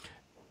think?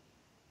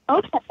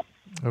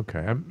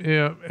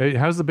 Okay.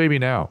 How's the baby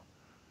now?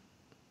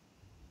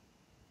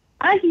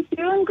 He's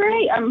doing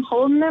great. I'm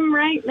holding him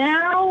right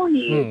now.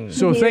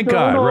 So thank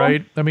God,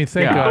 right? I mean,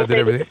 thank God that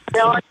everything.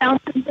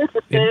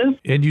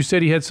 And you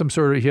said he had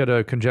he had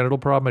a congenital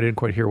problem. I didn't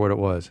quite hear what it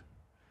was.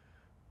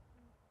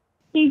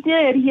 He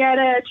did. He had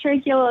a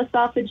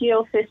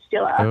tracheoesophageal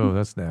fistula. Oh,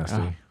 that's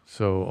nasty.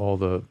 So all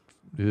the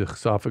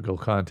esophageal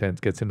content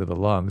gets into the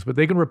lungs, but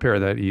they can repair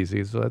that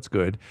easy, so that's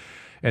good.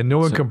 And no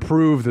one can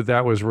prove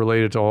that was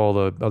related to all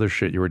the other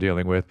shit you were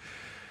dealing with.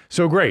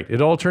 So great.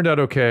 It all turned out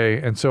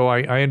okay. And so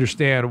I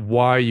understand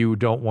why you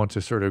don't want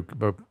to sort of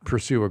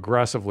pursue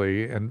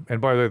aggressively. And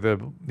by the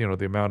way,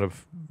 the amount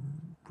of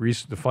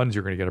the funds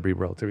you're going to get will be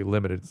relatively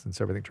limited since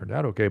everything turned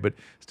out okay. But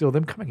still,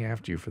 them coming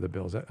after you for the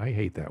bills, I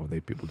hate that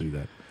when people do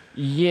that.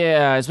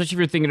 Yeah, especially if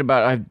you're thinking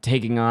about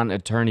taking on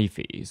attorney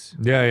fees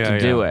to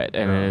do it.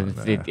 And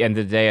at the end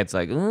of the day, it's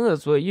like, oh,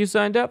 that's what you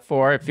signed up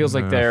for. It feels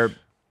like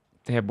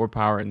they have more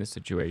power in this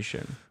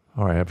situation.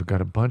 All right, I've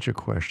got a bunch of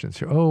questions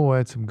here. Oh, I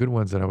had some good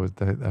ones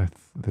that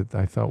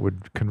I thought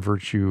would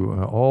convert you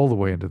all the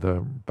way into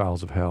the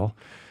bowels of hell.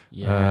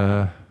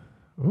 Yeah.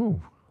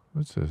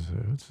 This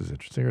is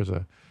interesting. Here's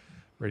a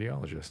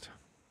radiologist.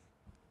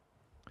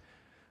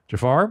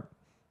 Jafar?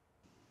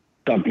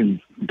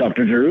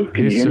 Dr. Drew,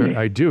 can you hear me?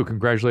 I do.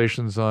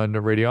 Congratulations on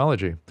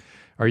radiology.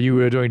 Are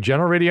you doing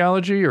general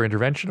radiology or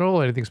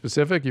interventional? Anything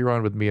specific? You're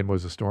on with me and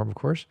Moses Storm, of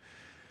course.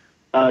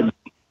 Yeah,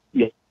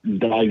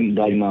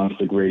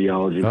 diagnostic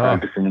radiology,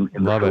 practicing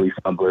in the Philly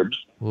suburbs.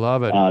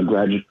 Love it.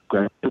 Graduate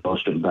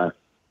fellowship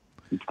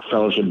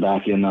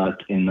back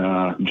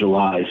in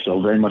July, so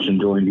very much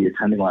enjoying the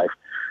attending life.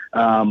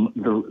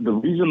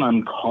 The reason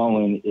I'm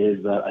calling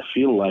is that I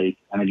feel like,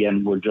 and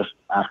again, we're just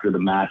after the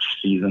match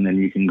season, and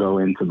you can go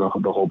into the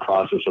whole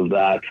process of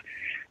that.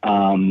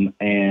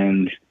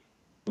 And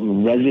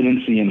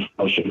residency and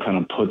fellowship kind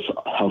of puts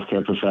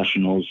healthcare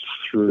professionals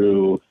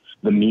through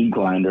the meat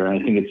grinder. And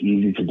I think it's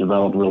easy to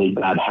develop really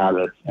bad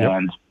habits. Yep.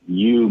 And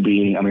you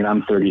being,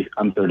 I'm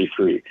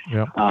 33.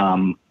 Yep.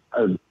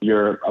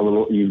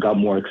 You've got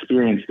more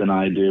experience than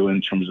I do in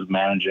terms of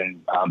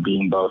managing,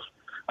 being both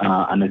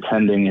and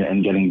attending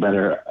and getting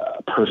better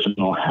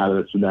personal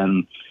habits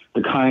than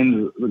the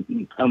kinds,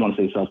 I don't want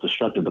to say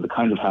self-destructive, but the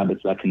kinds of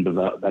habits that can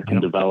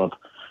develop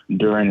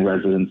during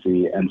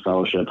residency and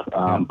fellowship,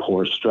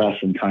 poor stress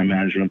and time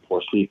management,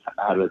 poor sleep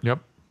habits. Yep.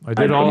 I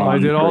did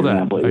all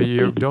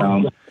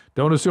that.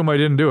 Don't assume I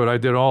didn't do it. I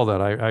did all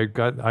that.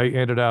 I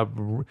ended up,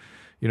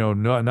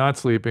 not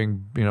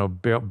sleeping,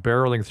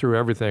 barreling through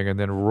everything and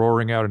then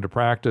roaring out into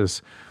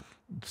practice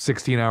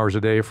 16 hours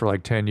a day for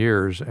like 10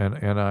 years.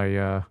 And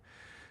I,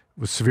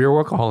 was severe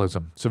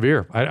alcoholism,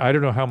 severe. I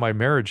don't know how my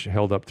marriage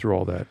held up through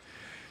all that.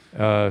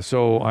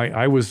 So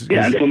I was.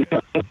 Yeah,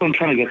 that's what I'm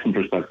trying to get some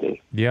perspective.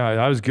 Yeah,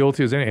 I was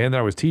guilty as any, and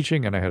I was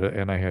teaching, and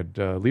I had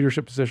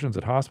leadership positions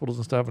at hospitals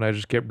and stuff, and I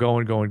just kept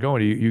going.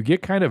 You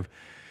get kind of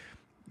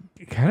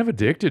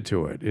addicted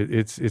to it.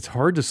 It's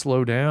hard to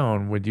slow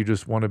down when you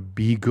just want to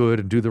be good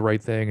and do the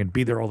right thing and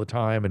be there all the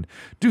time and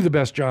do the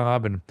best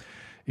job. And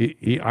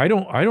I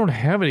don't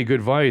have any good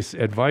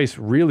advice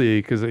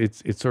really, because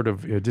it's sort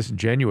of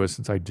disingenuous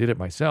since I did it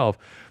myself,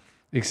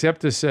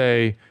 except to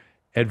say,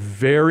 at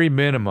very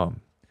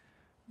minimum,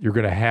 you're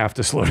going to have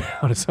to slow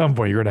down at some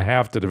point. You're going to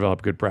have to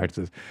develop good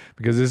practices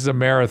because this is a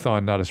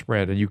marathon, not a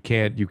sprint, and you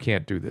can't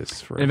do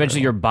this for. And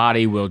eventually, your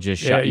body will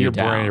just shut you your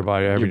down. Brain, your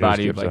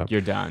body, like up.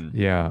 you're done.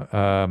 Yeah.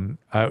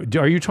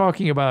 Are you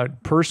talking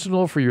about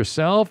personal for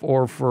yourself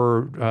or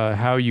for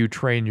how you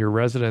train your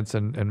residents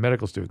and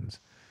medical students?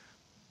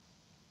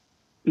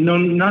 No,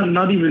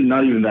 not even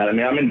that. I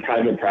mean, I'm in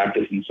private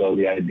practice, and so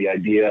the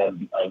idea of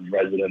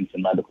residents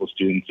and medical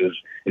students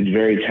is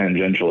very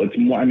tangential. It's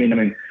more. I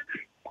mean,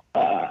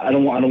 I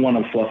don't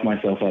want to fluff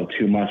myself up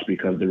too much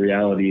because the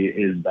reality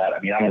is that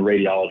I'm a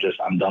radiologist.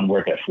 I'm done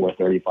work at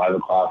 4:30, 5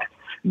 o'clock.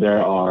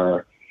 There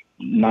are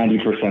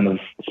 90% of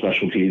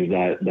specialties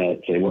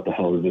that say, what the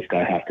hell does this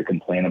guy have to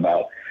complain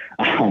about?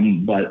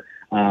 But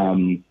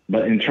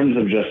in terms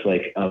of just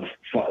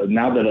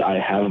now that I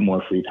have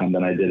more free time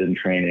than I did in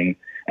training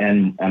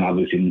and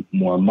obviously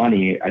more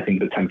money, I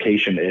think the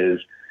temptation is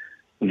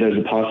there's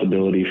a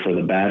possibility for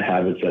the bad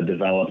habits that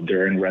develop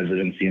during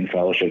residency and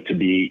fellowship to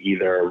be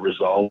either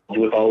resolved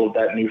with all of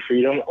that new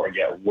freedom or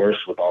get worse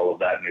with all of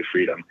that new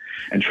freedom,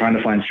 and trying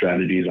to find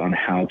strategies on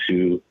how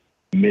to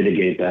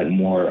mitigate that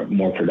more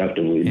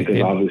productively,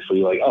 because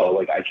obviously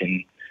I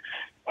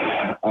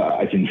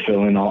can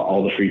fill in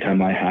all the free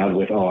time I have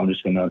with, I'm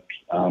just going to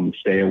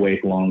stay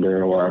awake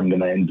longer, or I'm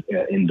going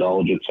to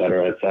indulge, et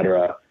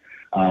cetera.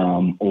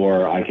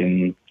 Or I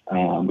can,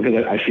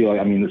 because I feel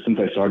like, since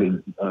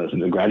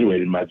I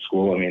graduated med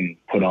school,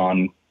 put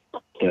on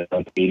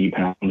 80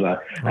 pounds. I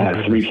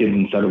had 3 kids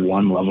instead of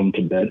 1, love them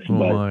to bits.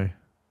 My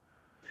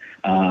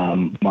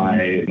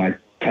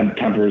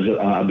temper is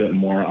a bit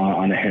more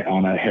on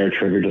a hair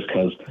trigger just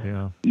because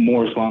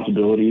more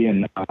responsibility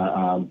and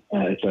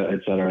et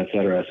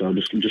cetera. So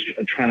just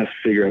trying to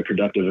figure out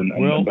productive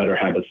and better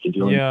habits to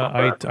deal with.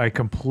 Yeah,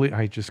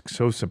 I just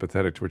so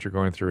sympathetic to what you're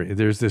going through.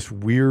 There's this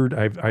weird,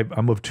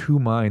 I'm of two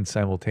minds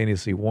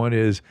simultaneously. One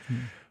is,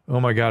 oh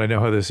my God, I know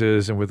how this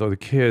is, and with other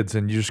kids,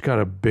 and you just got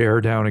to bear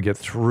down and get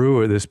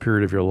through this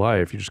period of your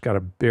life. You just got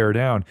to bear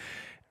down.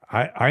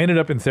 I ended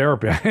up in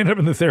therapy. I ended up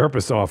in the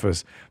therapist's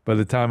office by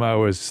the time I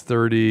was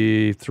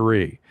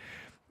 33.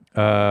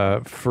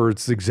 For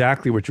it's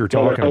exactly what you're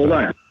talking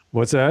about.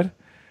 What's that?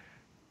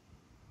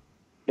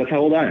 That's how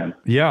old I am.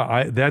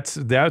 Yeah,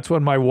 that's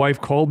when my wife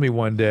called me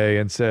one day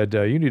and said,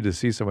 "You need to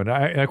see someone."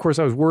 And of course,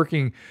 I was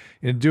working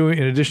in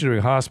addition to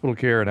doing hospital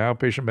care and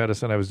outpatient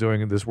medicine, I was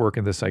doing this work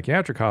in the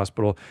psychiatric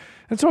hospital,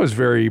 and so I was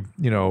very,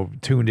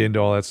 tuned into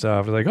all that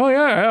stuff. I was like, "Oh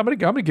yeah, I'm gonna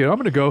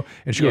go."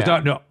 And she goes,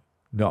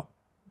 "No.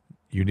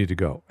 You need to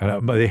go."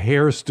 And the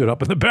hair stood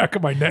up in the back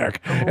of my neck.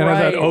 And I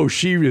thought, oh,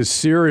 she is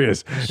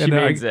serious.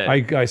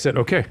 I said,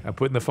 okay, I'm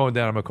putting the phone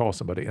down. I'm going to call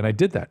somebody. And I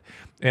did that.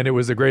 And it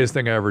was the greatest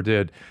thing I ever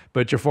did.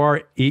 But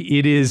Jafar,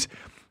 it is,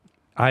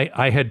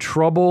 I had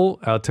trouble.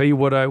 I'll tell you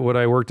what I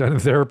worked on in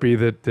therapy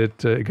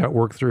that got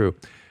worked through.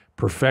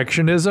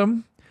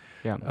 Perfectionism,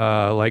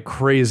 like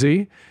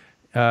crazy.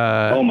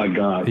 Oh my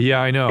God. Yeah,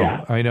 I know.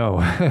 Yeah. I know.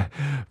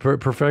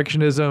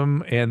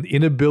 Perfectionism and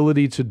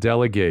inability to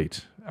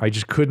delegate. I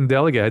just couldn't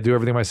delegate. I had to do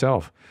everything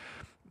myself.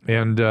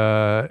 And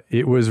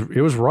it was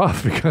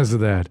rough because of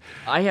that.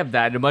 I have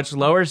that at much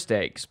lower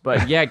stakes.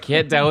 But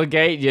can't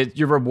delegate.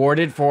 You're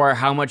rewarded for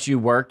how much you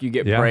work. You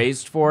get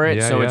praised for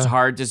it. So it's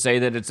hard to say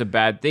that it's a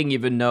bad thing,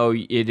 even though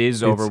it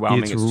is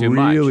overwhelming. It's too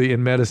much. Really,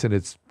 in medicine,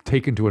 it's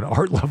taken to an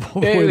art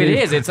level. It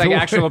is. It's like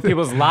actual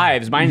people's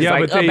lives. Mine is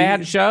like a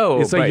bad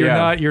show. It's like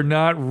you're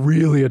not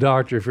really a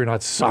doctor if you're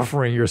not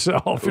suffering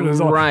yourself.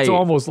 It's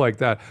almost like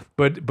that.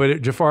 But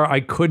Jafar,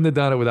 I couldn't have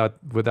done it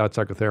without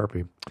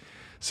psychotherapy.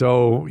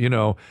 So,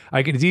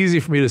 it's easy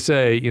for me to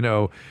say,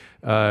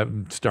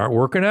 start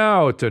working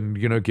out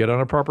and, get on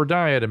a proper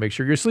diet and make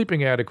sure you're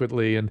sleeping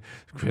adequately and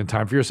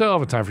time for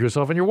yourself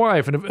and your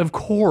wife. And of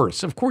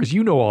course,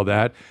 all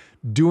that.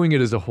 Doing it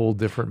is a whole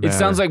different matter. It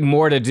sounds like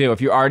more to do. If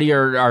you already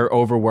are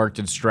overworked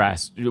and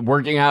stressed,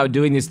 working out,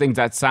 doing these things,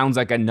 that sounds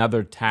like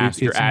another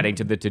task you're adding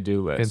to the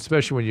to-do list. And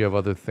especially when you have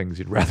other things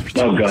you'd rather be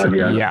doing. Oh,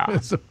 God, yeah.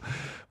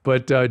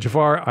 But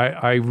Jafar,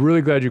 I'm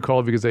really glad you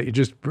called because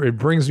it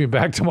brings me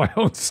back to my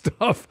own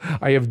stuff.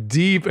 I have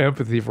deep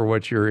empathy for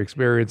what you're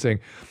experiencing.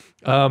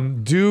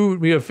 Do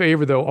me a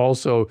favor, though,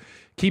 also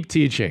keep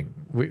teaching.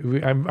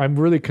 I'm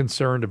really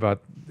concerned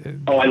about.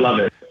 Oh, I love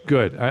it.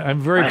 Good. I'm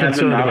very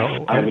concerned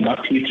about. I have enough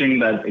teaching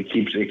that it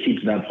keeps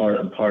that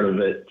part of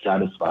it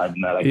satisfied,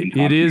 and that I can.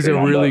 It is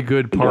a really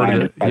good part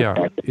of it.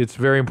 Yeah, it's a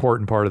very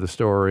important part of the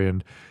story.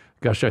 And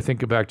gosh, I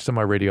think back to some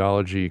of my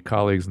radiology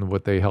colleagues and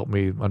what they helped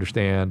me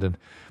understand. And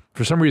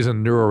for some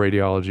reason,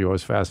 neuroradiology I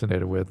was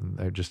fascinated with, and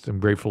I'm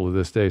grateful to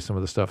this day some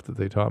of the stuff that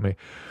they taught me.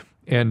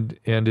 And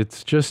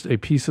it's just a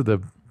piece of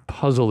the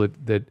puzzle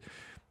that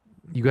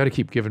you got to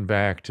keep giving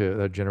back to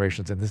the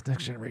generations. And this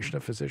next generation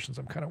of physicians,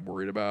 I'm kind of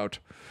worried about.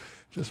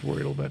 Just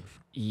worried a little bit.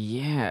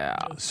 Yeah.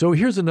 So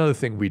here's another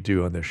thing we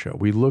do on this show.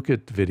 We look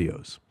at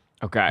videos.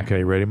 Okay.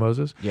 Okay, ready,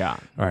 Moses? Yeah.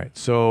 All right.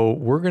 So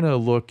we're going to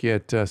look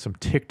at some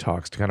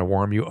TikToks to kind of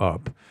warm you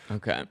up.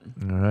 Okay.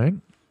 All right.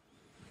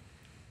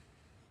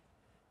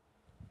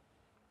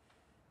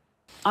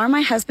 Are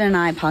my husband and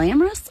I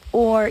polyamorous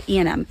or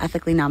E&M,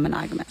 ethically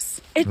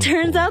non-monogamous? It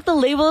turns out the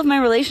label of my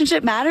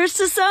relationship matters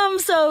to some,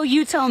 so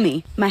you tell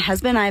me. My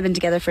husband and I have been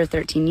together for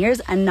 13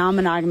 years and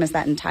non-monogamous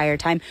that entire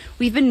time.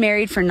 We've been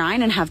married for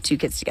 9 and have 2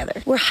 kids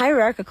together. We're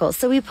hierarchical,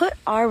 so we put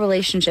our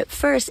relationship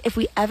first if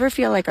we ever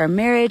feel like our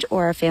marriage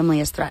or our family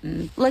is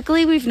threatened.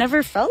 Luckily, we've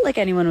never felt like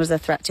anyone was a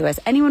threat to us.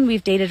 Anyone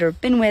we've dated or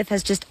been with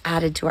has just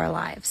added to our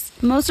lives.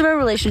 Most of our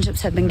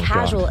relationships have been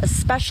casual,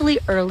 especially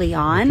early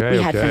on.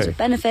 We had friends with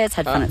benefits,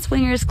 had fun at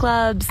swingers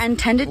clubs, and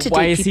tended to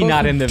date people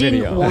who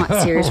didn't want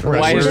serious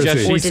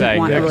relationships or didn't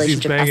want a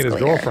relationship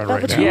escalator.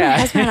 But between my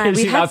husband and I,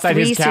 we've had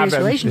 3 serious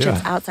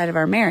relationships outside of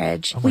our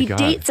marriage. We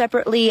date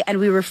separately, and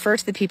we refer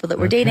to the people that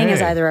we're dating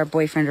as either our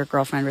boyfriend or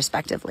girlfriend,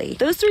 respectively.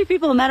 Those 3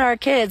 people met our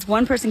kids.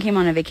 One person came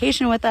on a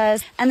vacation with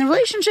us, and the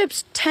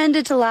relationships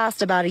tended to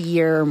last about a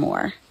year or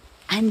more.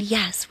 And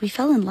yes, we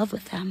fell in love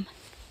with them.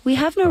 We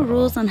have no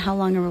rules on how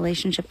long a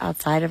relationship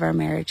outside of our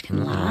marriage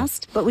can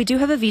last, but we do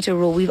have a veto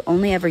rule. We've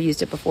only ever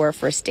used it before a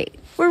first date.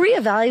 We're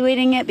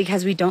reevaluating it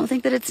because we don't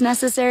think that it's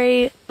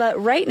necessary, but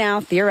right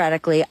now,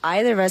 theoretically,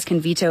 either of us can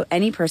veto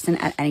any person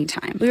at any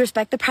time. We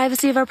respect the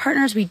privacy of our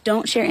partners. We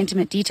don't share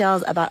intimate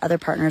details about other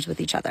partners with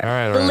each other.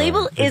 The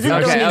label isn't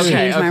going to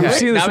change my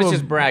relationship. That was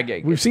just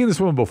bragging. We've seen this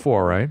woman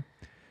before, right?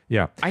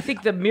 Yeah. I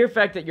think the mere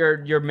fact that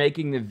you're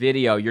making the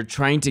video, you're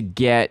trying to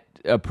get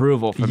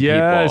approval from people.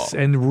 Yes,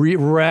 and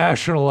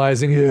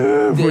rationalizing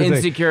everything. The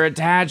insecure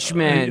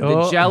attachment,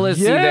 the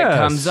jealousy that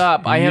comes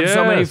up. I have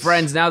so many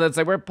friends now that's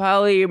like, we're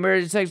poly,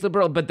 we're sex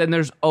liberal, but then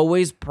there's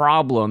always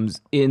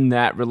problems in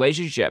that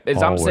relationship. I'm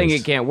not saying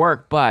it can't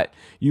work, but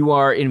you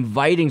are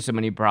inviting so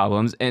many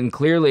problems, and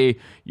clearly,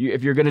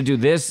 if you're going to do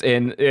this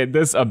in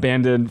this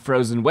abandoned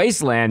frozen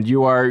wasteland,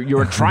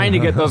 you're trying to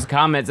get those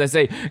comments that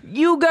say,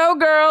 "You go,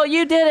 girl,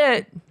 you did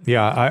it."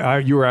 Yeah,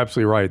 you were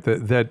absolutely right.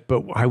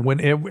 But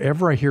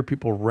whenever I hear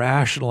people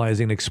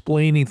rationalizing,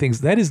 explaining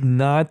things, that is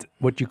not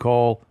what you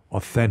call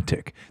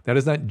authentic. That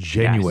is not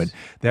genuine.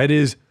 Yes. That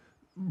is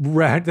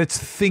that's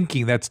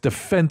thinking, that's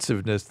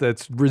defensiveness,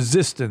 that's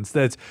resistance,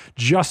 that's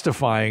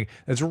justifying,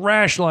 that's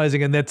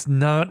rationalizing, and that's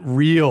not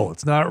real.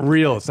 It's not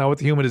real. It's not what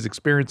the human is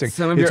experiencing.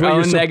 Some of your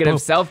own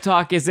negative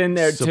self-talk is in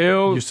there too.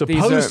 You're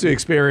supposed to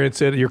experience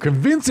it. You're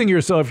convincing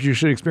yourself you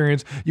should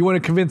experience. You want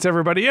to convince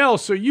everybody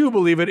else so you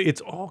believe it.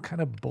 It's all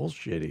kind of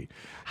bullshitty.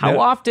 How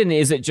often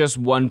is it just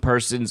one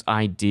person's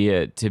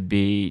idea to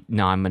be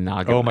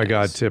non-monogamous? Oh my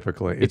God,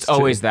 typically. It's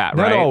always that,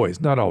 right?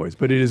 Not always,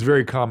 but it is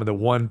very common that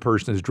one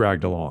person is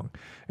dragged along.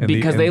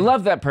 Because they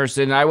love that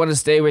person. I want to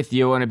stay with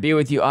you. I want to be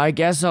with you. I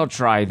guess I'll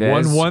try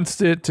this. One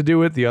wants it to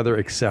do it. The other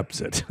accepts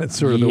it. That's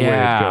sort of the way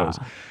it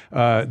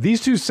goes.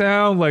 These two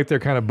sound like they're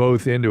kind of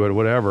both into it,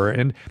 whatever.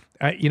 And,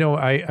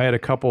 I had a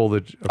couple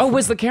that...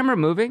 was the camera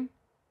moving?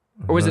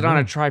 Or was it on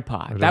a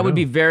tripod? That would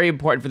be very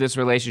important for this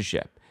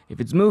relationship.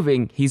 If it's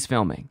moving, he's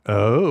filming.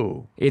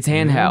 Oh. It's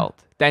handheld.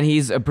 Then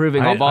he's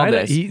approving of all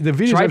this. The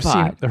videos I've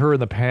seen her in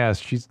the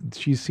past,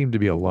 she seemed to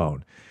be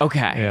alone. Okay.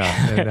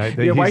 Yeah.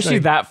 And why is she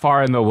that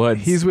far in the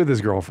woods? He's with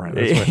his girlfriend.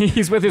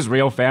 He's with his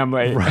real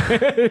family.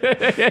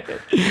 Right.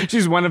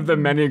 She's one of the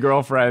many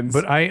girlfriends.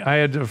 But I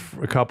had a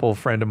couple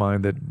friend of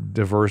mine that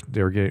divorced.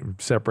 They were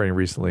separating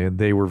recently, and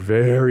they were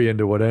very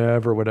into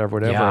whatever.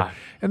 Yeah.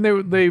 And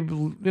they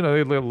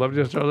loved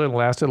each other and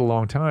lasted a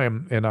long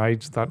time. And I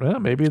just thought, well,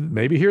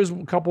 maybe here's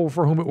a couple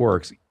for whom it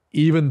works.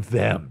 Even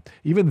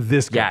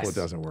this couple, it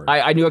doesn't work.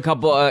 I knew a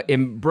couple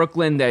in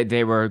Brooklyn that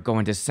they were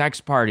going to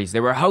sex parties. They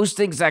were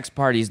hosting sex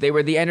parties. They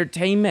were the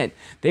entertainment.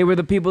 They were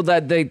the people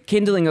the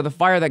kindling of the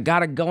fire that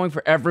got it going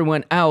for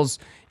everyone else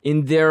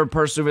in their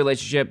personal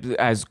relationship.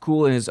 As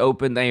cool and as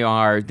open they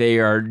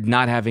are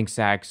not having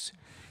sex.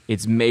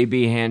 It's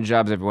maybe hand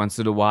jobs every once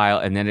in a while,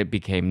 and then it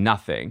became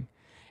nothing.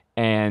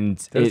 And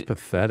that's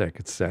pathetic.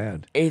 It's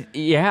sad. And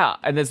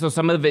then so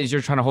some of it is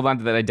you're trying to hold on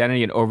to that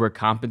identity and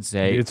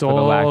overcompensate. It's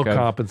all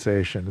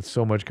compensation. It's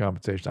so much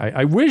compensation.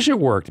 I wish it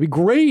worked. It'd be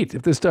great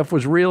if this stuff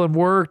was real and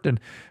worked, and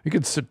you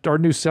could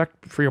start a new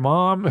sect for your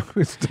mom.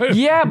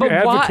 Yeah,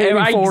 but why?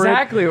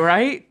 Exactly,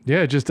 right? Yeah,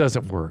 it just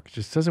doesn't work. It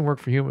just doesn't work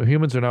for humans.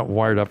 Humans are not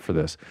wired up for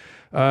this.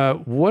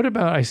 What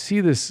about, I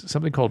see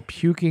something called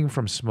puking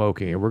from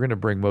smoking, and we're going to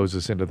bring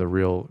Moses into the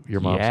real your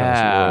mom's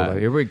house world.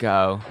 Here we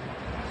go.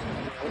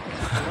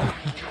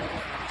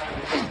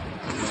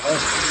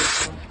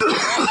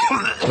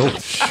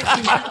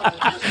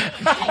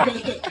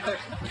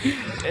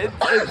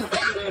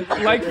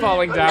 It's like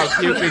falling down.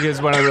 Puking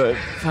is one of the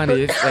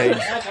funniest things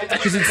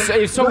because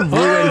it's so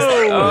ruined.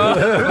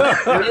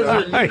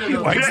 He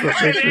likes the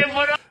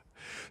picture.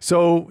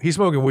 So he's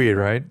smoking weed,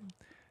 right?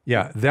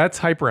 Yeah, that's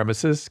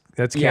hyperemesis.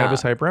 That's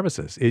cannabis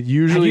hyperemesis. It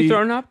usually. Have you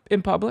thrown up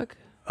in public?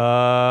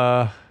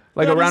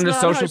 Like around a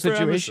social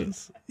situation.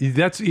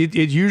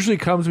 It usually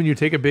comes when you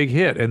take a big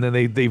hit and then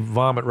they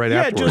vomit right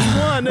afterwards. Yeah,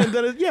 just one, and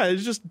then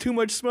it's just too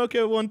much smoke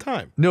at one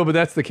time. No, but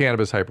that's the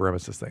cannabis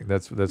hyperemesis thing.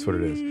 That's what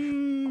it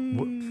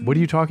is. What are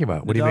you talking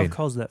about? What do you mean?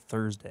 Calls that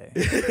Thursday.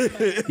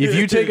 If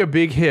you take a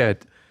big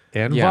hit,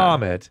 and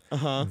vomit,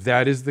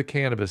 that is the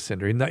cannabis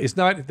syndrome. It's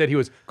not that he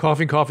was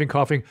coughing,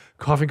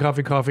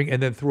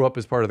 and then threw up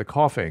as part of the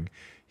coughing.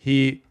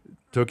 He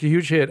took a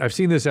huge hit. I've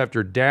seen this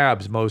after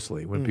dabs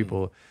mostly, when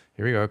people,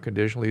 here we go,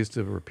 condition leads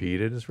to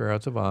repeated and severe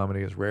outs of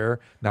vomiting. It's rare,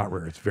 not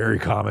rare, it's very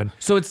common.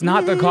 So it's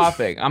not the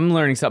coughing. I'm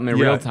learning something in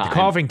real time.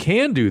 Coughing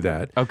can do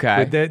that.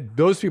 Okay. But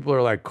those people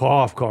are like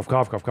cough,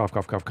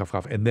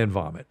 and then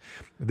vomit.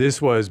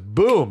 This was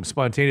boom,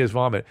 spontaneous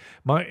vomit.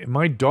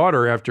 My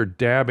daughter, after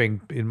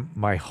dabbing in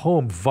my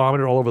home,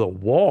 vomited all over the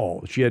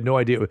wall. She had no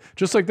idea.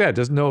 Just like that,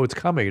 doesn't know it's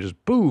coming. It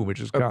just boom, it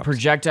just comes.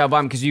 Projectile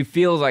vomit, because you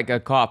feel like a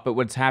cough, but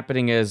what's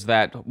happening is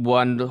that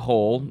one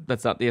hole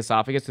that's not the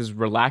esophagus is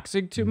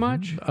relaxing too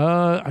much.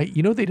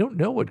 They don't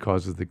know what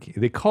causes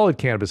they call it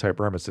cannabis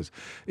hyperemesis.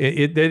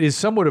 That is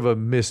somewhat of a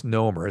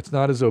misnomer. It's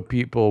not as though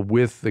people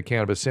with the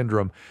cannabis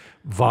syndrome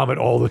vomit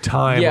all the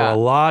time or a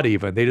lot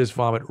even. They just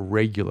vomit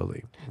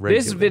regularly.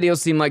 This video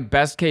seemed like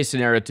best case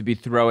scenario to be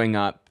throwing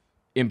up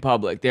in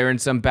public. They're in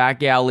some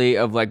back alley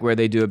of like where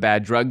they do a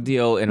bad drug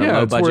deal in a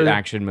low budget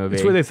action movie.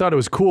 It's where they thought it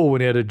was cool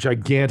when he had a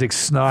gigantic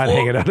snot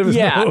hanging out of his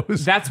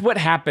nose. That's what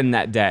happened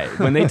that day.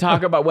 When they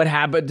talk about what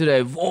happened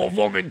today,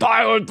 fucking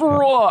Tyler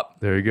threw up.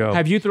 There you go.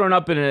 Have you thrown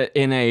up in a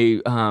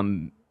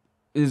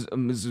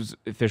this is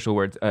official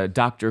words,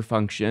 doctor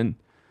function?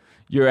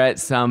 You're at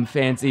some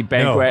fancy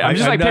banquet. No, I'm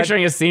just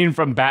picturing a scene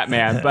from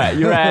Batman, but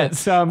you're at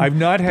some I've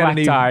not had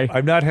black tie.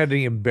 I've not had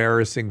any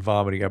embarrassing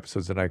vomiting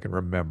episodes that I can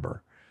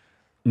remember.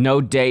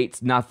 No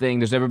dates, nothing.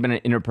 There's never been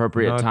an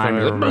inappropriate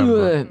time.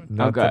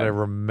 Not that I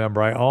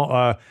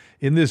remember.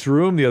 In this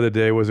room the other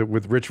day, was it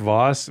with Rich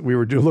Voss? We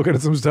were looking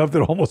at some stuff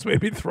that almost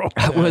made me throw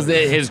up. Was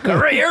it his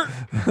career?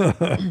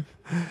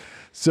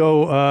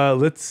 So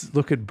let's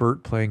look at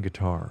Bert playing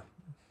guitar.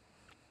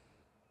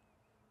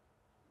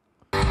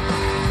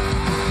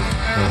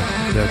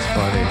 Oh, that's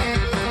funny.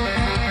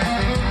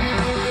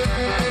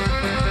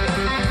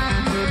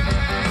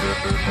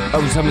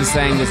 Oh, someone's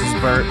saying this is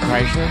Bert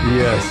Kreischer?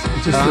 Yes.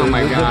 It's just oh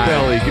my God. The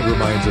belly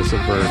reminds us of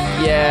Bert.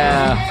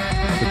 Yeah.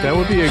 But that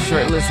would be a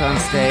shirtless on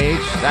stage.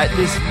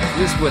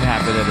 This would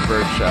happen at a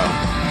Bert show.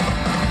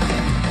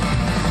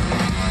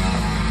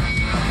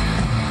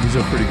 He's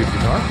a pretty good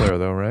guitar player,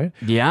 though, right?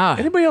 Yeah.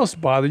 Anybody else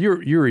bothered?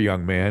 You're a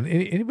young man.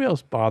 Anybody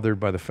else bothered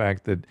by the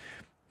fact that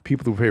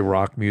people who play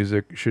rock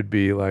music should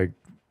be like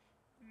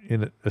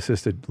in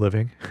assisted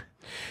living?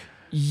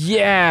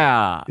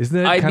 Yeah.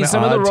 Isn't that kind of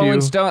some odd of the Rolling to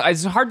you? Stones,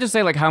 it's hard to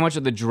say like how much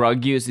of the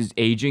drug use is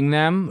aging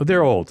them.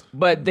 They're old.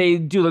 But they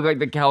do look like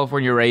the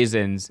California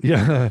Raisins.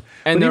 Yeah.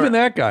 But even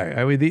that guy,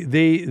 I mean,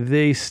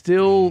 they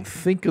still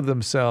think of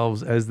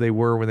themselves as they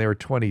were when they were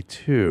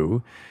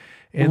 22.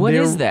 And what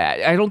is that?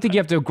 I don't think you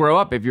have to grow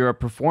up if you're a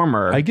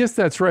performer. I guess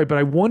that's right, but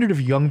I wondered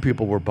if young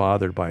people were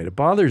bothered by it. It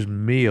bothers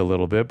me a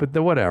little bit, but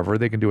whatever,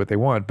 they can do what they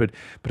want. But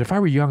if I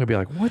were young, I'd be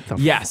like, what the?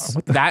 Yes,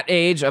 what that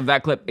age of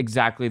that clip,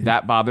 exactly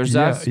that bothers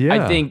us. Yeah.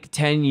 I think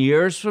 10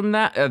 years from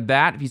that,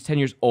 if he's 10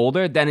 years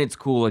older, then it's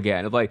cool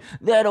again. Of like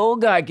that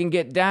old guy can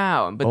get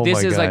down, but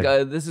this is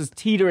this is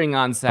teetering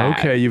on sad.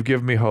 Okay, you've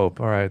given me hope.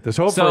 All right, there's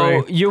hope.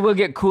 So you will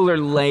get cooler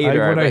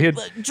later.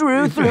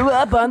 Drew threw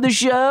up on the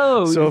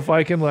show. So if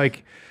I can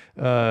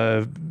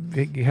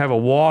have a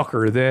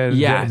walker, then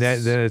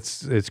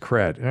it's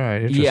cred. All right,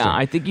 interesting. Yeah,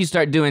 I think you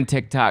start doing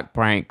TikTok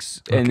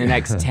pranks in the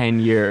next 10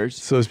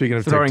 years. So speaking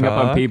of throwing TikTok,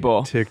 up on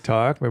people,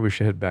 TikTok, maybe we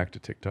should head back to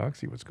TikTok,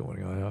 see what's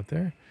going on out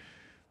there.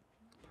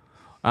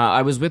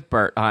 I was with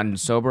Bert on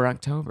Sober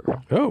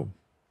October. Oh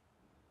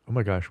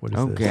my gosh, what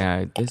is this?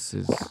 Okay, this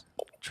is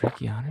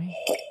tracheotomy.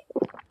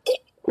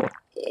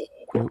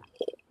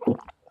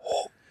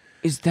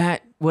 Is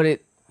that what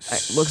it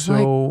looks like?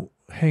 So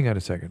hang on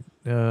a second.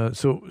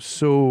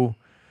 So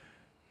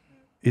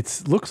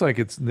it looks like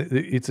it's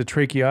a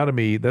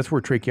tracheotomy. That's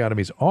where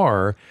tracheotomies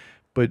are,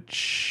 but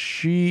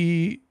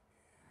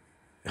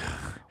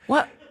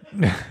what?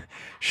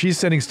 She's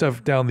sending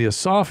stuff down the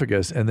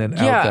esophagus and then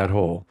out that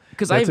hole.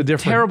 Because I have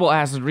terrible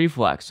acid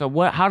reflux. So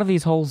how do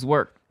these holes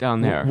work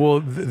down there?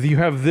 Well, you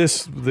have the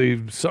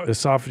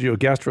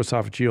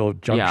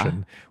gastroesophageal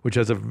junction, which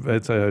has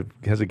a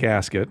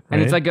gasket, right?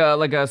 And it's like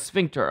a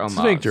sphincter almost.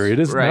 Sphincter. It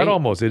is right? Not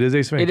almost. It is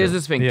a sphincter. It is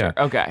a sphincter.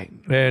 Yeah. Okay.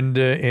 And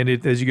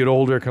it, as you get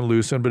older, it can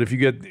loosen. But if you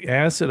get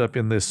acid up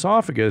in the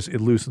esophagus,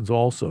 it loosens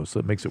also.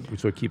 So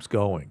it keeps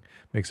going.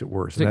 Makes it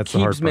worse. So and that's it keeps the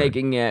hard part.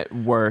 making it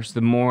worse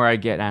the more I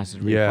get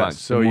acid reflux.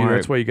 Yeah. So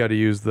that's why you got to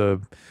use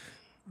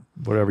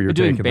whatever you're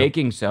doing taking.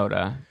 Baking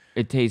soda.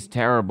 It tastes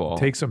terrible.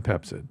 Take some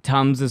Pepsid.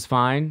 Tums is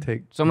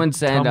fine. Someone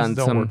said Tums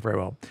don't work very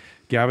well.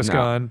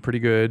 Gaviscon, pretty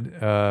good.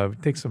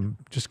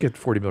 Just get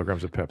 40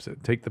 milligrams of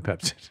Pepsid. Take the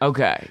Pepsid.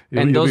 Okay.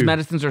 And those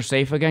medicines are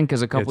safe again?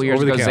 Because a couple years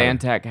ago,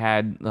 Zantac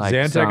had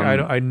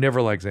Zantac, I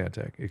never like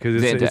Zantac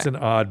because it's an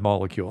odd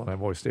molecule, and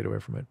I've always stayed away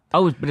from it.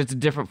 Oh, but it's a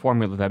different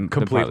formula than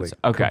completely.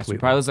 Okay,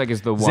 completely. So Prilosec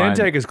is the one.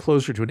 Zantac is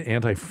closer to an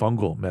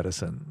antifungal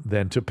medicine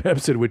than to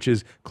Pepsid, which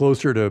is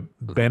closer to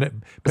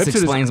Benadryl. This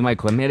explains my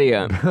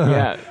chlamydia.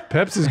 Yeah.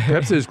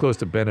 Pepsid is close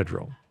to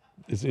Benadryl.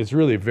 It's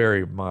really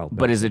very mild.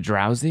 But is it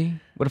drowsy?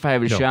 What if I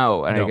have a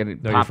show and I can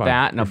pop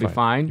that and I'll be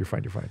fine? You're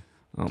fine.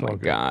 Oh my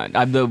God!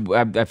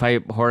 If I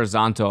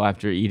horizontal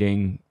after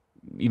eating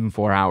even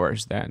 4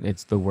 hours, then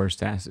it's the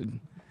worst acid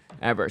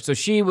ever. So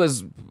she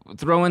was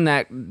throwing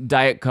that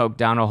Diet Coke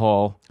down a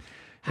hole.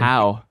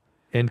 How?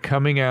 And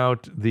coming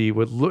out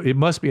it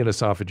must be an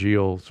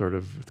esophageal sort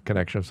of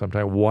connection of some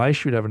type. Why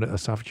should have an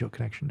esophageal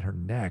connection in her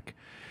neck?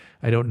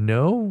 I don't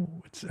know.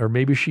 Or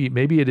maybe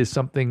it is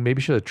something.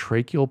 Maybe she had a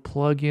tracheal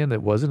plug in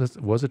that was a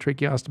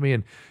tracheostomy,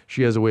 and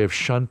she has a way of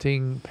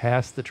shunting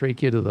past the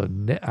trachea to the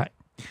neck.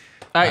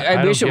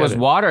 I wish it was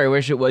water. I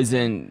wish it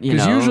wasn't.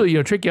 Because usually,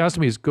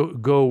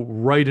 tracheostomies go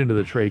right into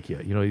the trachea.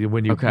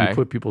 When you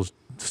put people's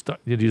stuff,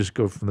 you just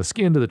go from the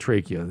skin to the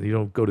trachea. You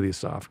don't go to the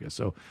esophagus.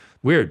 So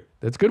weird.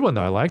 That's a good one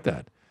though. I like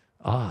that.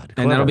 Odd.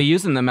 And that'll be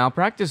used in the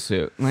malpractice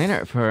suit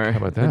later for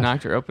the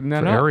doctor opening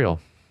that up.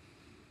 Ariel.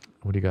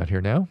 What do you got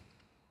here now?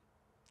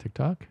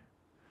 TikTok.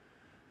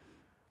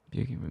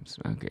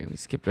 Okay, we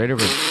skipped right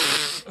over.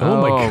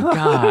 Oh my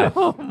God!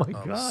 Oh my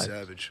God!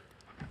 Savage.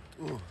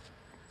 Ooh.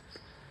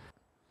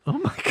 Oh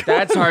my God!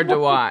 That's hard to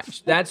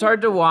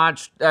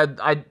watch.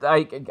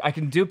 I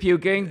can do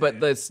puking, but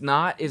the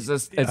snot is a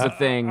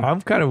thing.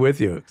 I'm kind of with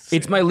you.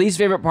 It's my least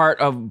favorite part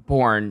of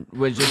porn,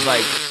 which is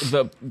like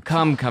the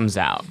cum comes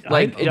out.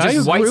 Like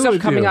white stuff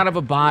coming out of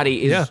a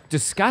body is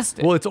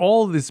disgusting. Well, it's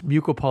all this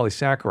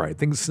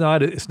mucopolysaccharide.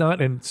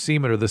 Snot and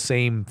semen are the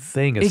same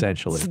thing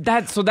essentially.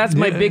 That's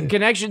my big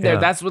connection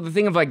there. That's what the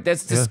thing of like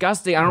that's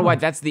disgusting. I don't know why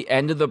that's the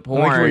end of the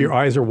porn. I like where your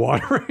eyes are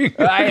watering.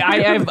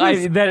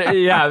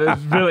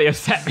 That's really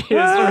upset me.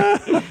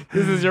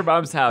 This is your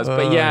mom's house,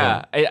 but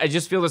I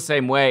just feel the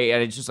same way,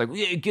 and it's just like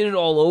get it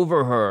all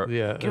over her.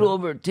 Get it all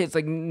over her tits.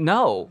 Like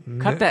no,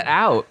 cut that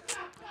out.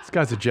 This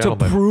guy's a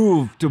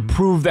gentleman. To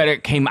prove that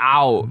it came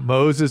out.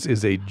 Moses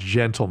is a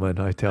gentleman,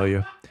 I tell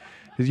you.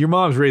 Your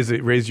mom's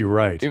raised you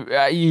right.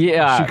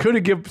 Yeah. She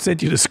could have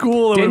sent you to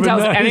school. Didn't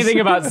tell us anything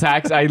about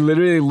sex. I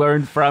literally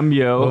learned from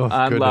you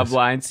on Love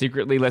Line,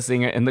 secretly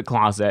listening in the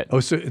closet. Oh,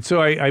 so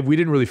we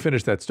didn't really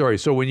finish that story.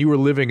 So when you were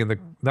living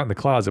not in the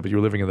closet, but you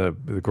were living in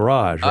the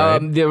garage, right?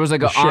 There was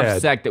like an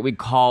offset that we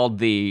called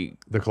the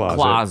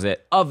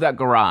closet of that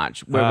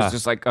garage, where it was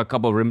just like a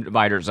couple room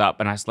dividers up,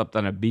 and I slept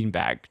on a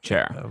beanbag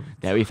chair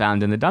that we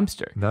found in the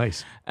dumpster.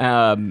 Nice.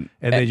 And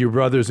then your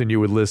brothers and you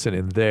would listen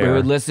in there. We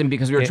would listen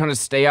because we were trying to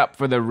stay up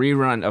for the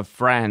rerun of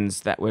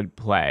Friends that would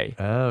play.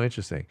 Oh,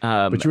 interesting.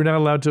 But you were not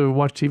allowed to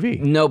watch TV.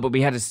 No, but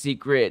we had a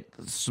secret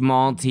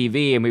small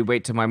TV, and we'd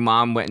wait till my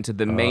mom went into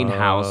the main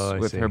house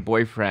with her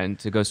boyfriend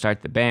to go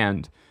start the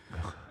band.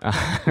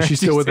 Is she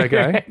still with that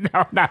guy?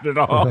 No, not at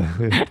all.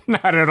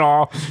 Not at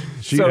all.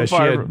 She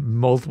had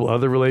multiple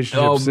other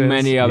relationships.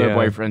 Many other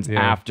boyfriends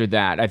after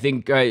that. I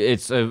think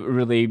it's a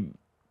really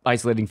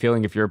isolating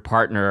feeling if your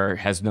partner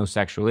has no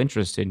sexual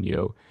interest in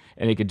you,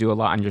 and it could do a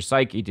lot on your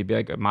psyche to be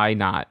like, am I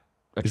not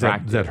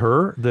attractive? Is that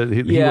her?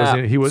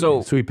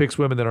 So he picks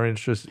women that aren't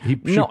interested. She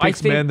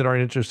picks men that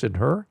aren't interested in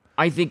her.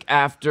 I think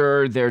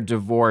after their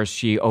divorce,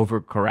 she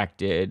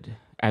overcorrected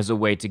as a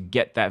way to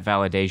get that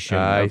validation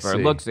of her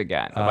looks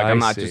again. Like I'm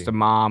not just a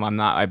mom. I'm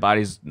not. My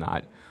body's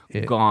not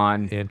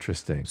gone.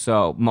 Interesting.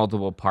 So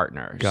multiple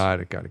partners. Got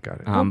it.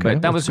 Okay,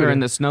 but that was her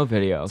in the snow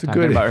video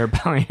talking about her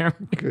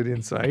polyamory. Good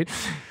insight.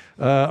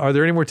 Are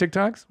there any more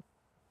TikToks?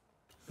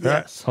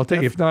 Yes. I'll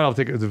take. If not, I'll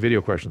take the video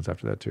questions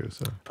after that too.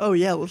 So. Oh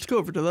yeah, let's go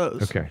over to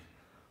those. Okay.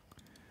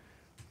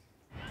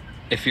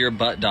 If you're a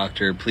butt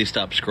doctor, please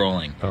stop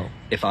scrolling. Oh.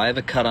 If I have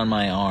a cut on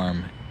my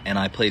arm and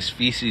I place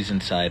feces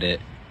inside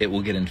it, it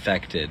will get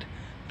infected.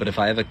 But if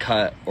I have a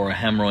cut or a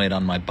hemorrhoid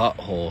on my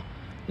butthole,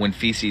 when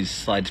feces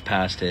slides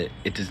past it,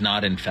 it does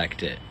not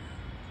infect it.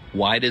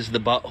 Why does the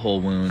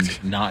butthole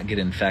wound not get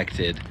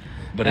infected,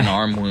 but an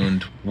arm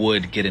wound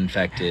would get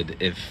infected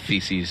if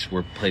feces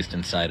were placed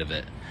inside of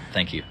it?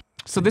 Thank you.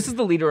 So this is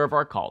the leader of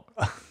our cult.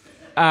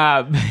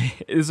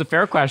 It is a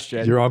fair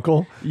question. Your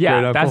uncle?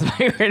 Yeah, that's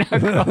my great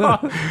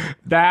uncle.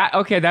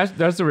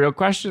 That's a real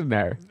question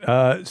there.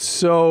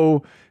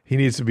 So he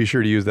needs to be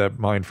sure to use that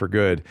mind for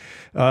good.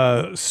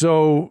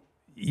 So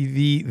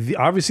the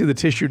obviously the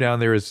tissue down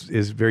there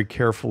is very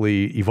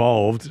carefully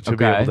evolved to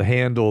be able to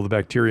handle the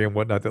bacteria and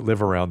whatnot that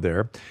live around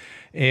there.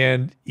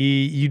 And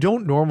you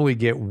don't normally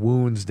get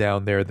wounds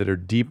down there that are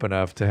deep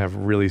enough to have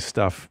really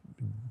stuff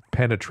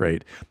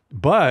penetrate,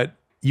 but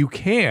you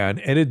can,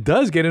 and it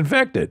does get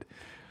infected.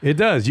 It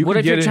does. What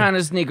if you're trying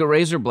to sneak a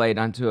razor blade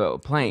onto a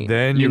plane?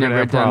 Then you're going to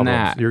have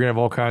problems. You're going to have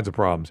all kinds of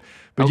problems.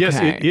 But yes,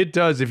 it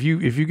does. If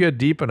you get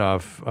deep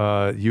enough,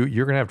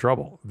 you're going to have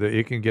trouble.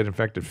 It can get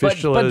infected. But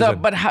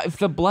if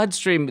the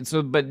bloodstream.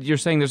 But you're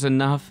saying there's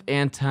enough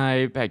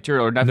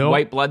antibacterial or enough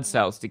white blood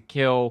cells to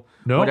kill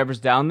whatever's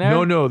down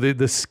there? No.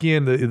 The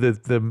skin.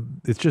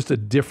 It's just a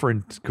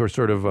different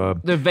sort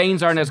of. The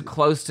veins aren't as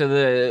close to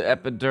the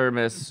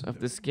epidermis of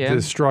the skin.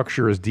 The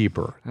structure is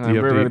deeper. I'm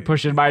really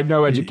pushing my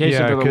no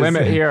education to the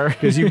limit here. here.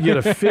 because you can get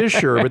a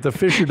fissure, but the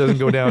fissure doesn't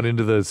go down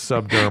into the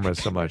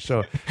subdermis so much.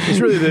 So it's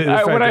really the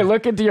fact when I that-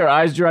 look into your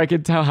eyes, Drew, I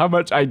can tell how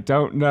much I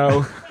don't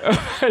know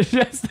about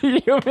just the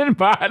human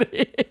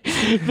body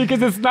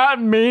because it's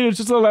not mean. It's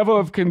just a level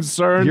of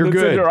concern You're that's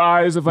in good. your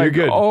eyes of like,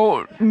 You're good.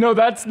 oh no,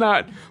 that's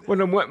not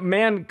when a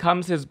man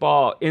comes his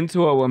ball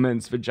into a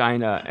woman's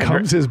vagina. And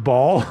comes his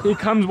ball. he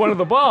comes one of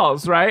the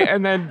balls, right?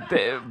 And then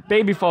the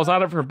baby falls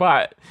out of her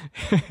butt.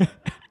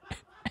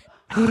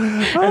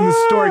 And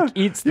the stork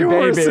eats the You're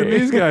baby. worse than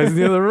these guys in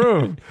the other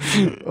room.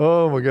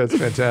 Oh my God, it's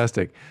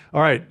fantastic.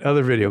 All right,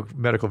 other video,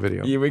 medical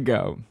video. Here we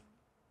go.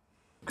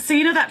 So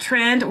you know that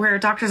trend where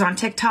doctors on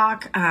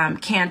TikTok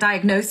can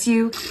diagnose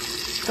you?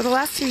 For the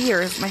last 2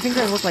 years, my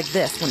fingers look like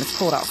this when it's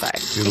cold outside.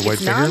 See the It white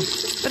gets finger? numb,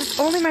 but it's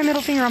only my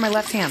middle finger on my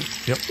left hand.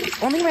 Yep. The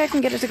only way I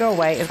can get it to go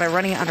away is by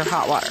running it under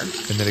hot water.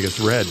 And then it gets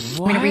red. I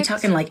mean, are we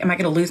talking like, am I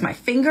going to lose my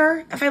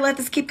finger if I let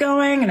this keep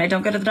going and I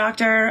don't go to the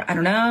doctor? I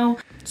don't know.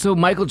 So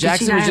Michael Did she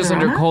Jackson die was of just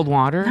under Rona? cold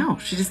water? No,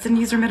 she just didn't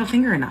use her middle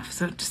finger enough,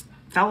 so it just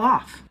fell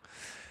off.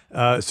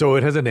 So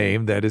it has a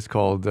name that is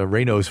called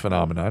Raynaud's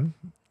phenomenon.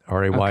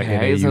 R-A-Y-N-A-U-D-S.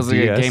 Okay, sounds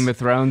like a Game of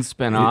Thrones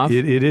spinoff.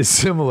 It is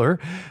similar,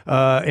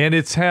 and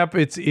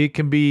it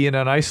can be in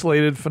an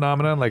isolated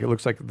phenomenon, like it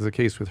looks like the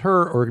case with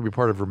her, or it can be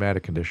part of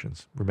rheumatic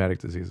conditions, rheumatic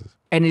diseases.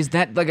 And is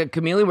that like a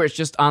chameleon where it's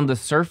just on the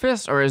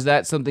surface, or is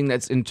that something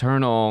that's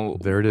internal?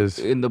 There it is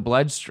in the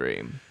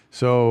bloodstream.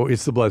 So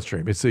it's the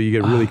bloodstream. It's so you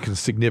get really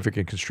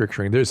significant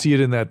constriction. There, see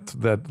it in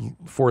that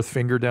fourth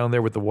finger down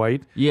there with the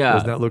white. Yeah,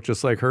 doesn't that look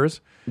just like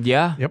hers?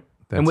 Yeah. Yep.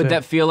 And would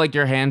that feel like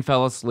your hand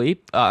fell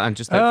asleep on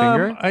just that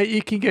finger?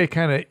 It can get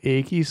kind of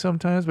achy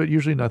sometimes, but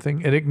usually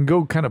nothing. And it can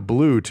go kind of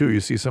blue too. You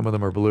see some of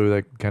them are blue.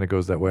 That kind of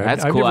goes that way.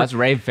 That's I've cool. never- That's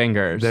rave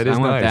fingers. That is I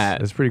want nice. That.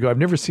 That's pretty cool. I've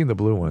never seen the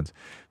blue ones,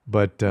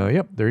 but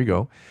yep, there you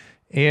go.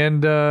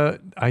 And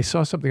I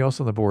saw something else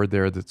on the board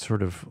there that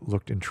sort of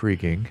looked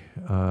intriguing.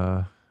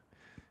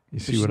 You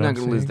see She's what not I'm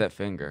gonna saying? lose that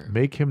finger.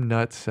 Make him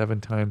nut 7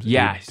 times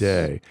Yes. a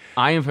day.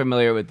 I am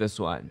familiar with this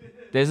one.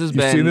 This has You've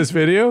been seen this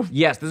video?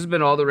 Yes, this has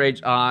been all the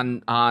rage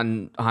on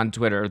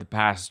Twitter the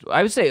past,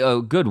 I would say,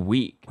 a good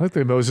week. I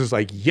think Moses is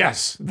like,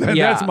 yes, Yeah.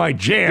 that's my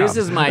jam. This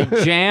is my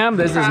jam.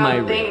 This is my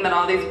proud thing that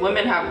all these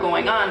women have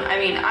going on. I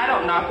mean, I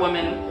don't knock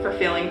women for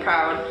feeling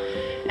proud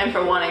and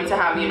for wanting to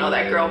have, you know,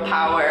 that girl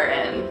power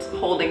and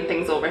holding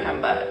things over him,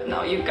 but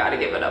no, you've got to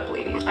give it up,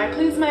 ladies. I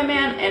please my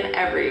man in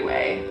every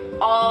way,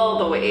 all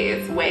the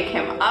ways. Wake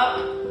him up,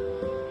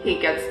 he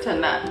gets to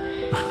nut.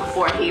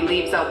 Before he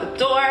leaves out the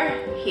door,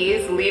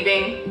 he's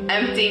leaving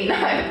empty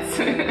nuts.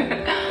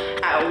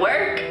 At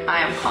work,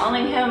 I am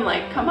calling him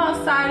like, come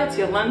outside, it's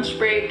your lunch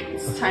break.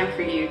 It's time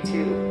for you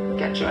to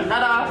get your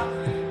nut off.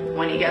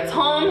 When he gets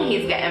home,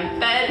 he's getting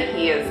fed.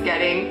 He is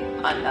getting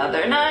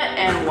another nut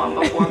and one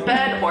before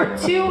bed, or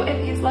 2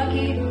 if he's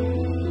lucky.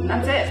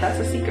 That's it, that's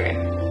a secret.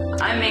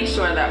 I make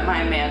sure that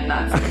my man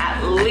nuts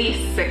at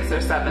least 6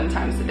 or 7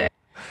 times a day.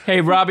 Hey,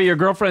 Robbie, your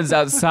girlfriend's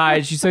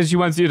outside. She says she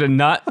wants you to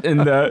nut in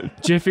the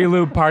Jiffy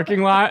Lube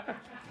parking lot.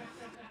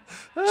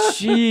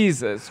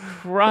 Jesus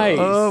Christ.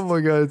 Oh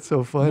my God, it's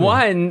so funny.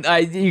 One,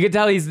 you can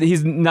tell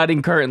he's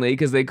nutting currently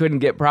because they couldn't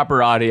get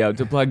proper audio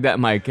to plug that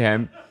mic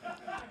in.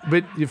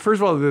 But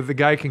first of all, the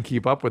guy can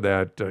keep up with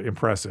that.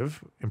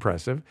 Impressive.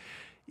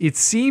 It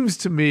seems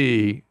to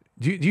me,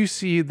 do you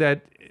see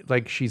that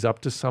like she's up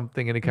to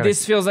something and it kind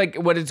This feels like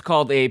what it's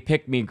called a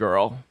pick-me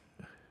girl.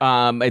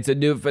 It's a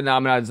new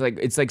phenomenon.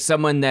 It's like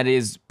someone that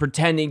is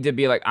pretending to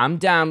be like, I'm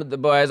down with the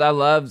boys. I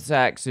love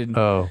sex. And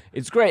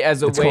it's great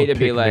as a It's way called to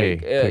be pick like, me,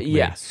 pick me.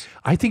 yes.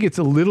 I think it's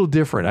a little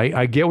different.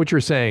 I get what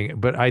you're saying,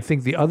 but I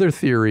think the other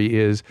theory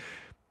is,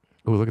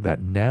 oh, look at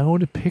that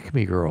noun pick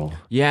me girl.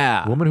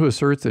 Yeah. Woman who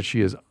asserts that she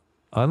is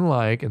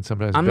unlike and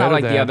sometimes I'm better not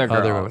like than the other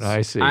girls. women.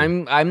 I see.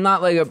 I'm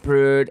not like a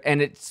prude,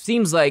 and it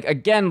seems like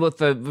again with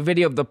the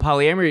video of the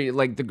polyamory,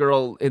 like the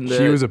girl in the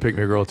She was a pick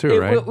me girl too,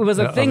 right? It was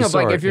a thing of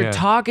like sort, if you're yeah.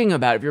 talking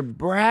about it, if you're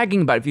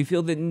bragging about it, if you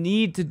feel the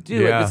need to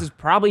do it, Yeah. this is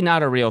probably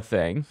not a real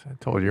thing. I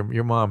told you,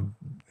 your mom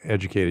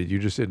educated. You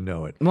just didn't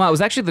know it. Well, it was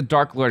actually the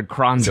Dark Lord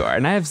Krondor,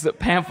 and I have some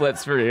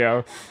pamphlets for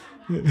you.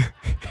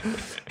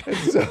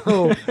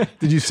 So,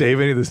 did you save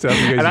any of the stuff you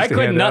guys And used I to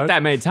couldn't hand nut out?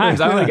 that many times.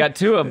 I only got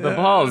 2 of the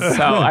balls,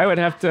 so I would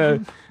have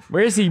to.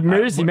 Where is he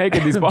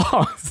making these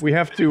balls? We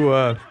have to.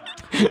 I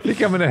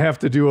think I'm going to have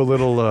to do a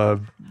little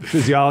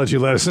physiology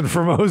lesson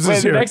for Moses Wait,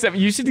 the here. next time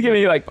you should give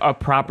me like a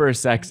proper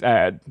sex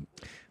ed.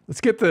 Let's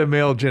get the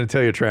male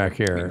genitalia track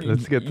here.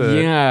 Let's get the.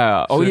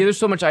 Yeah. Oh, yeah. There's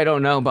so much I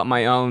don't know about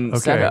my own Okay,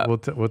 setup.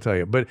 we'll tell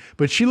you. But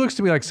she looks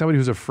to me like somebody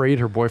who's afraid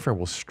her boyfriend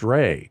will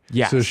stray.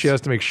 Yes. So she has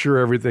to make sure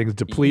everything's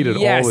depleted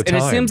Yes, all the time.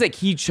 and it seems like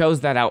he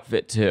chose that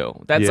outfit too.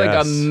 That's like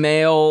a Yes.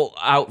 male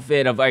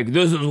outfit of like,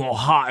 this is what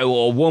hot a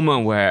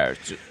woman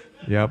wears.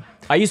 Yep.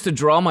 I used to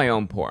draw my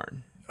own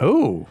porn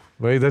Oh,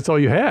 wait, that's all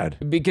you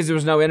had. because there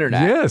was no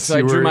internet. Yes, So I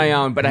you drew were- my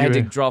own, but I had to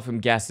you- draw from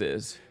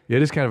guesses. Yeah,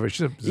 it is kind of it's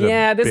a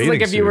Yeah, this is like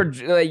bathing if you were,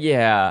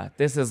 suit.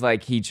 this is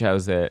like he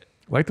chose it.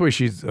 I like the way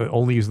she's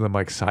only using the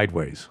mic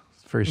sideways.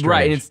 It's very strange.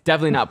 Right, and it's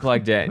definitely not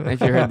plugged in.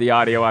 If you heard the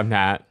audio on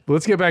that. But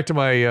let's get back to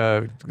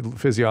my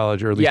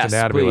physiology, or at least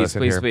anatomy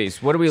lesson here.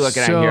 Please. What are we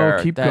looking at here?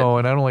 So keep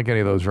going. I don't like any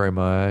of those very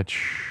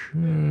much.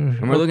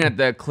 And we're looking at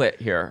the clit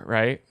here,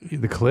 right?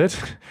 The clit?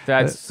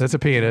 That's a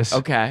penis.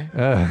 Okay.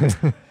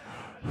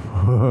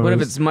 What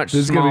if it's much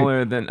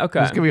smaller than?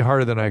 Okay. It's gonna be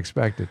harder than I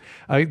expected.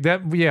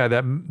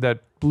 That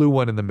blue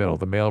one in the middle,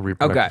 the male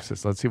reproductive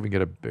system. Let's see if we can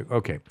get a big.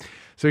 Okay.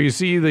 So you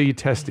see the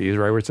testes,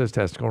 right, where it says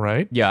testicle,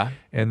 right? Yeah.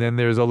 And then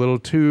there's a little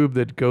tube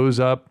that goes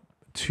up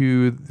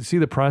to see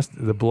the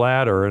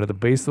bladder, and at the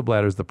base of the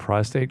bladder is the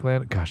prostate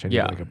gland. Gosh, I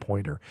need like a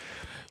pointer.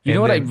 You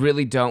know what I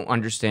really don't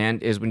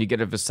understand is when you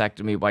get a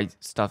vasectomy, why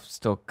stuff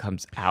still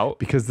comes out?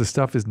 Because the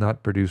stuff is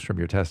not produced from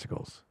your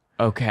testicles.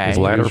 Okay. It's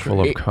bladder full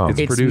of cum.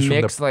 It's produced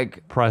mixed from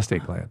the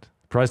prostate gland.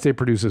 Prostate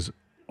produces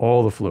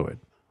all the fluid.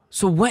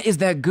 So what is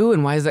that goo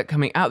and why is that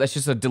coming out? That's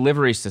just a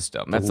delivery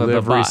system. That's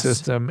delivery the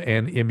system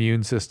and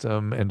immune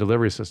system and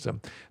delivery system.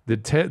 The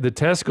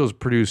testicles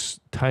produce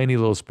tiny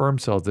little sperm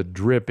cells that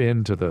drip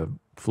into the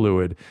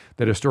fluid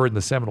that are stored in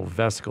the seminal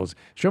vesicles.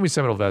 Show me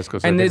seminal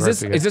vesicles. And is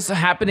this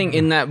happening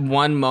in that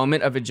one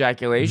moment of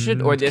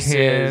ejaculation, or this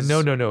is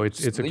no?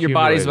 It's your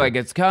body's like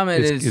it's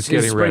coming. It's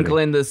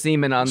sprinkling the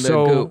semen on the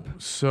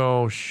goop.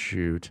 So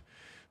shoot.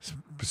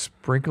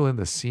 Sprinkle in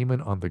the semen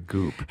on the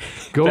goop.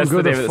 Go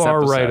to the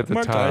far right at the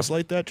top. Mark,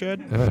 light that, Chad?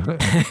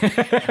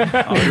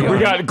 We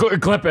got to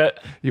clip it.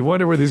 You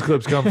wonder where these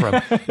clips come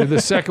from. The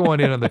second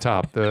one in on the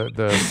top. There,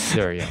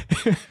 yeah.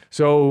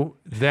 So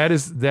that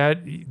is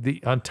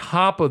on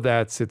top of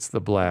that sits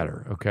the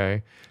bladder.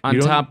 Okay. On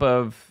top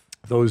of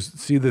those,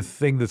 see the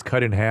thing that's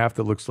cut in half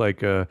that looks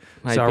like a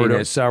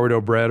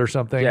sourdough bread or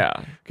something? Yeah.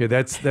 Okay,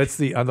 that's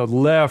on the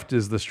left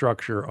is the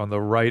structure, on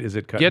the right is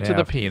it cut in half. Get to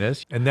the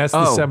penis. And that's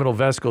the seminal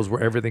vesicles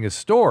where everything is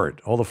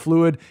stored, all the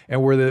fluid,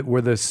 and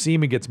where the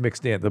semen gets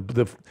mixed in,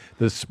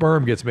 the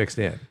sperm gets mixed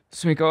in.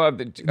 Sprinkle on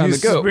the goop.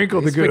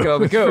 Sprinkle the goop. Sprinkle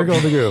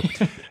the goop.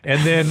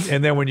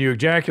 and then when you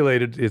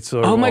ejaculate it, it's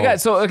oh my God.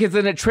 So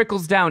then it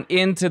trickles down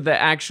into the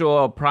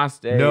actual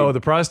prostate. No, the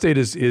prostate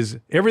is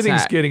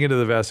everything's getting into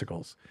the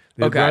vesicles.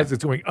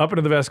 It's going up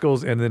into the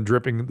vesicles and then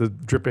dripping as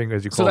you call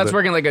it. So that's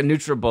working like a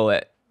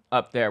NutriBullet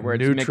up there where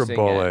it's mixing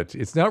it.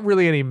 It's not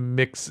really any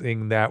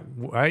mixing that.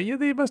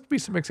 There must be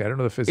some mixing. I don't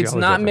know the physiology.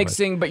 It's not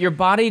mixing, but your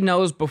body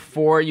knows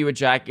before you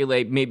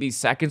ejaculate, maybe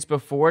seconds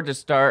before to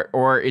start,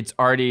 or it's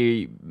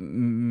already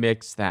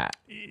mixed that.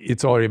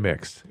 It's already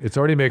mixed.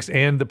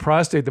 And the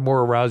prostate, the more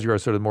aroused you are,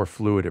 sort of the more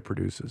fluid it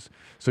produces.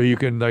 So you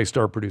can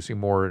start producing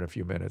more in a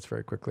few minutes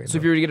very quickly. So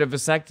if you were to get a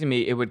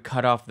vasectomy, it would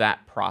cut off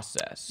that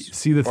process.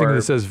 See the thing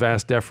that says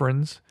vas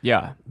deferens?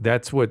 Yeah.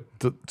 That's what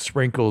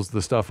sprinkles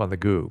the stuff on the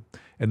goo.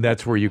 And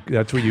that's where you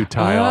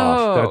tie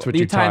off. That's what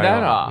you tie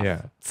that off.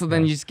 Yeah. So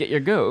then you just get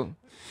your goo.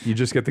 You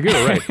just get the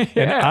goo, right?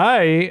 Yeah. And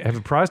I have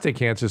a prostate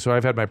cancer, so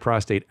I've had my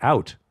prostate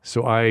out.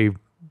 So I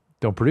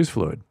don't produce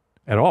fluid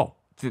at all.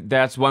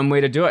 That's one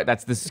way to do it.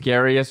 That's the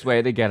scariest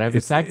way to get a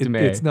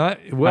vasectomy. It's not.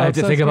 Well, I have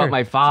to think about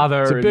my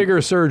father. It's a bigger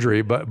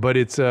surgery, but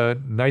it's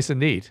nice and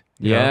neat.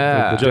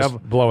 Yeah,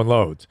 just blowing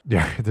loads.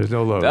 Yeah, there's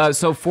no loads.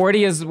 So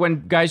 40 is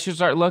when guys should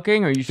start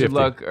looking, or you should 50.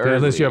 look early?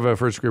 Unless you have a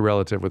first degree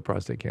relative with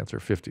prostate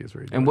cancer. 50 is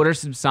where you do And what are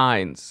some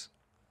signs?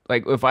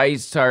 Like if I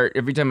start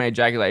every time I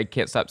ejaculate, I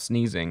can't stop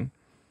sneezing.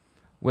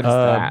 What is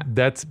that?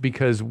 That's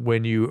because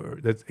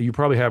you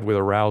probably have with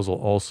arousal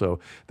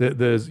also.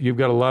 You've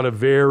got a lot of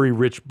very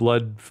rich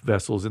blood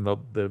vessels in the.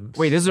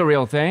 Wait, this is a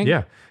real thing?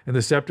 Yeah, in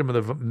the septum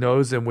of the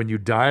nose, and when you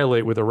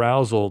dilate with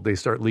arousal, they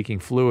start leaking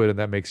fluid, and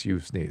that makes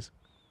you sneeze.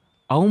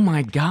 Oh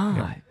my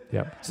God.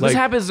 Yeah. So this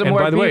happens to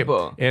more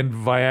people. And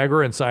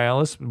Viagra and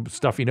Cialis,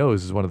 stuffy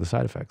nose is one of the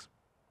side effects.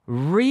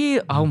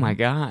 Oh my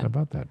God. How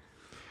about that?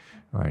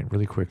 All right,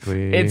 really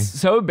quickly. It's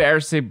so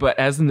embarrassing, but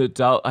as an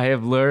adult, I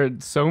have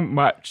learned so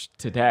much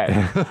today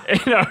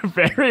in a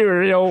very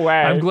real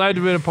way. I'm glad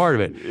to have been a part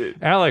of it.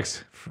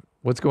 Alex,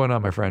 what's going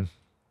on, my friend?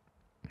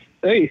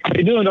 Hey, how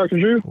you doing, Dr.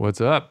 Drew?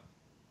 What's up?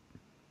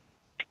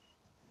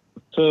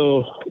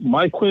 So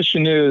my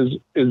question is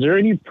there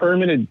any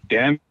permanent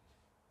damage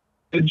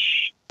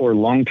or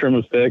long-term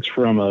effects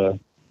from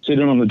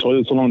sitting on the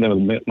toilet so long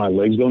that my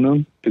legs go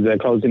numb? Does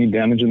that cause any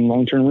damage in the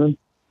long-term run?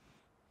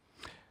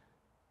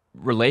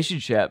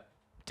 Relationship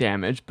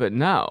damage, but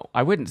no,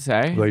 I wouldn't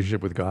say.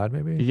 Relationship with God,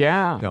 maybe?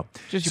 Yeah. No.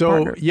 Just your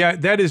partner. Yeah,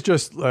 that is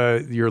just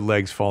your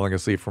legs falling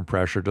asleep from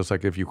pressure, just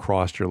like if you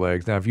crossed your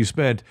legs. Now, if you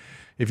spent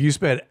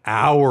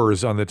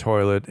hours on the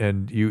toilet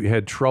and you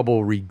had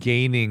trouble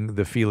regaining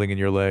the feeling in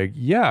your leg,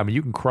 yeah, I mean,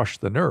 you can crush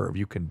the nerve.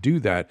 You can do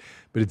that,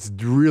 but it's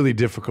really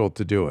difficult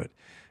to do it.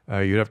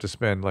 You'd have to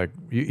spend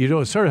you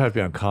don't sort of have to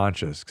be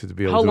unconscious to be able to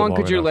do it. How long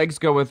could your enough. legs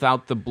go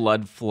without the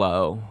blood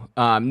flow?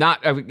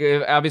 Not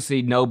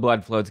obviously no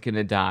blood flow. It's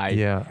gonna die.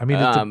 Yeah, I mean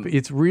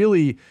it's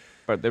really.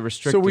 But they're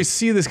restricted. So we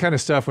see this kind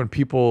of stuff when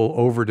people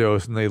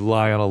overdose and they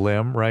lie on a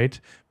limb, right?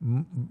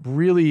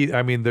 Really,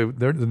 I mean the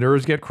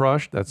nerves get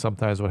crushed. That's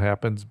sometimes what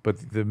happens.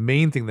 But the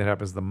main thing that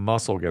happens, the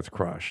muscle gets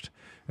crushed,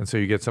 and so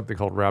you get something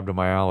called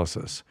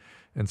rhabdomyolysis.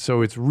 And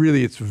so it's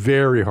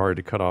very hard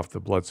to cut off the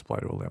blood supply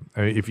to a limb.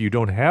 I mean, if you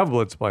don't have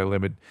blood supply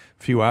limit,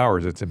 a few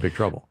hours, it's in big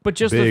trouble. But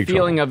just big the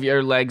feeling trouble. of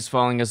your legs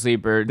falling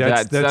asleep, or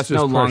that's just no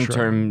pressure.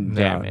 long-term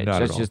damage. Not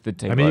That's at all. just the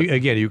take. I mean,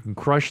 again, you can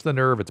crush the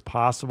nerve. It's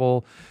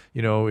possible,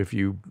 if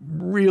you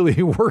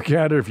really work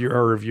at it, if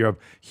you have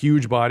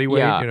huge body weight,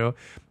 Yeah.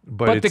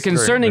 But the it's very,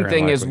 concerning very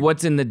thing is unlikely.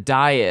 what's in the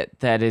diet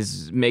that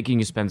is making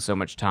you spend so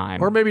much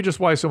time. Or maybe just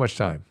why so much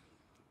time?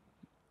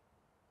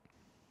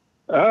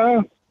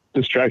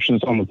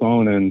 Distractions on the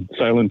phone and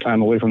silent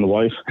time away from the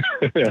wife.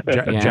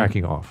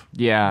 Jacking off.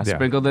 Yeah,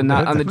 sprinkle the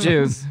nut on the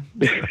juice.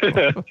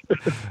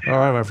 All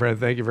right, my friend.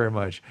 Thank you very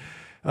much.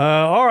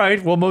 All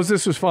right. Well, Moses,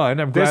 this was fun.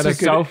 I'm glad This I is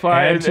could so fun.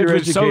 add to It your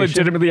was so education.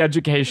 legitimately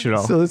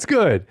educational. So that's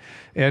good.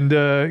 And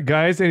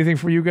guys, anything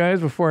from you guys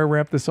before I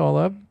wrap this all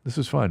up? This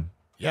was fun.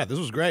 Yeah, this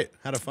was great.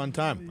 Had a fun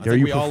time. I Are think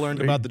you we all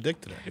learned about the dick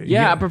today.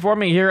 Yeah, I'm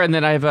performing here, and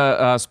then I have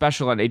a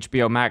special on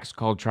HBO Max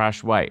called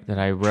Trash White that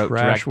I wrote,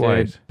 Trash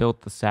directed, White.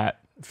 built the set.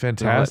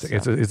 Fantastic.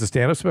 It's a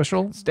stand-up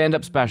special?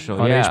 Stand-up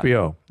special, on yeah.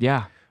 HBO?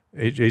 Yeah.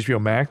 HBO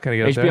Max? Can I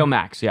get that? HBO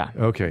Max, yeah.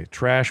 Okay.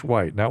 Trash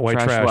White. Not white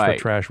trash, but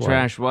Trash White.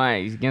 Trash White.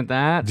 You get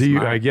that?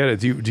 I get it.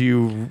 Do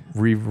you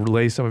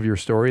relay some of your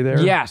story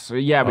there? Yes.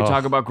 Yeah, we Oh.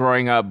 talk about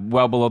growing up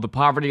well below the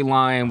poverty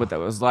line, what that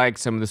was like,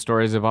 some of the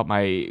stories about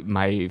my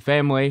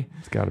family.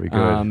 It's got to be good.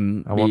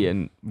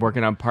 And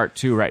working on part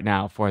 2 right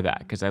now for that,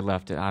 because I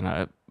left it on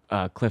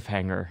a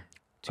cliffhanger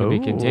to be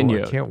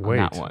continued. I can't on wait.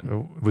 that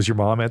one. Was your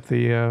mom at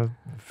the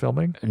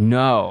filming?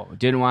 No,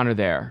 didn't want her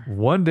there.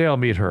 One day I'll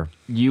meet her.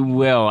 You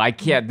will. I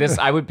can't.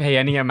 I would pay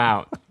any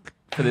amount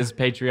for this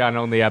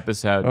Patreon-only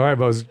episode. All right,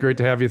 Moses. Great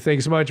to have you. Thank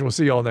you so much, and we'll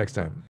see you all next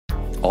time.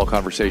 All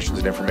conversations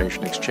and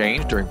information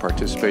exchanged during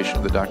participation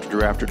in the Dr.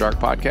 Drew After Dark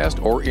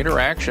podcast or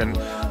interaction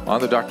on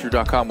the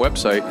drdrew.com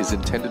website is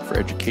intended for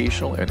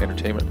educational and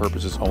entertainment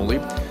purposes only.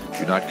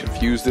 Do not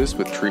confuse this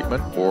with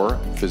treatment or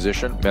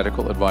physician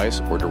medical advice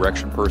or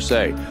direction per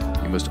se.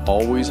 You must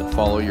always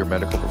follow your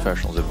medical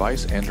professional's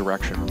advice and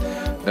direction.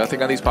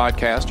 Nothing on these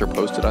podcasts or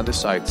posted on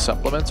this site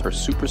supplements or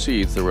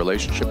supersedes the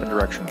relationship and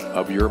direction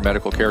of your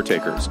medical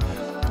caretakers.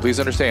 Please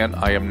understand,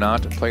 I am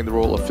not playing the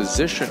role of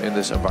physician in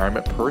this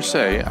environment per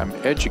se. I'm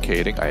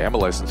educating. I am a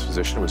licensed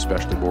physician with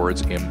specialty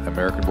boards in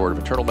American Board of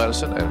Internal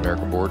Medicine and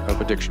American Board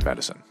of Addiction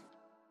Medicine.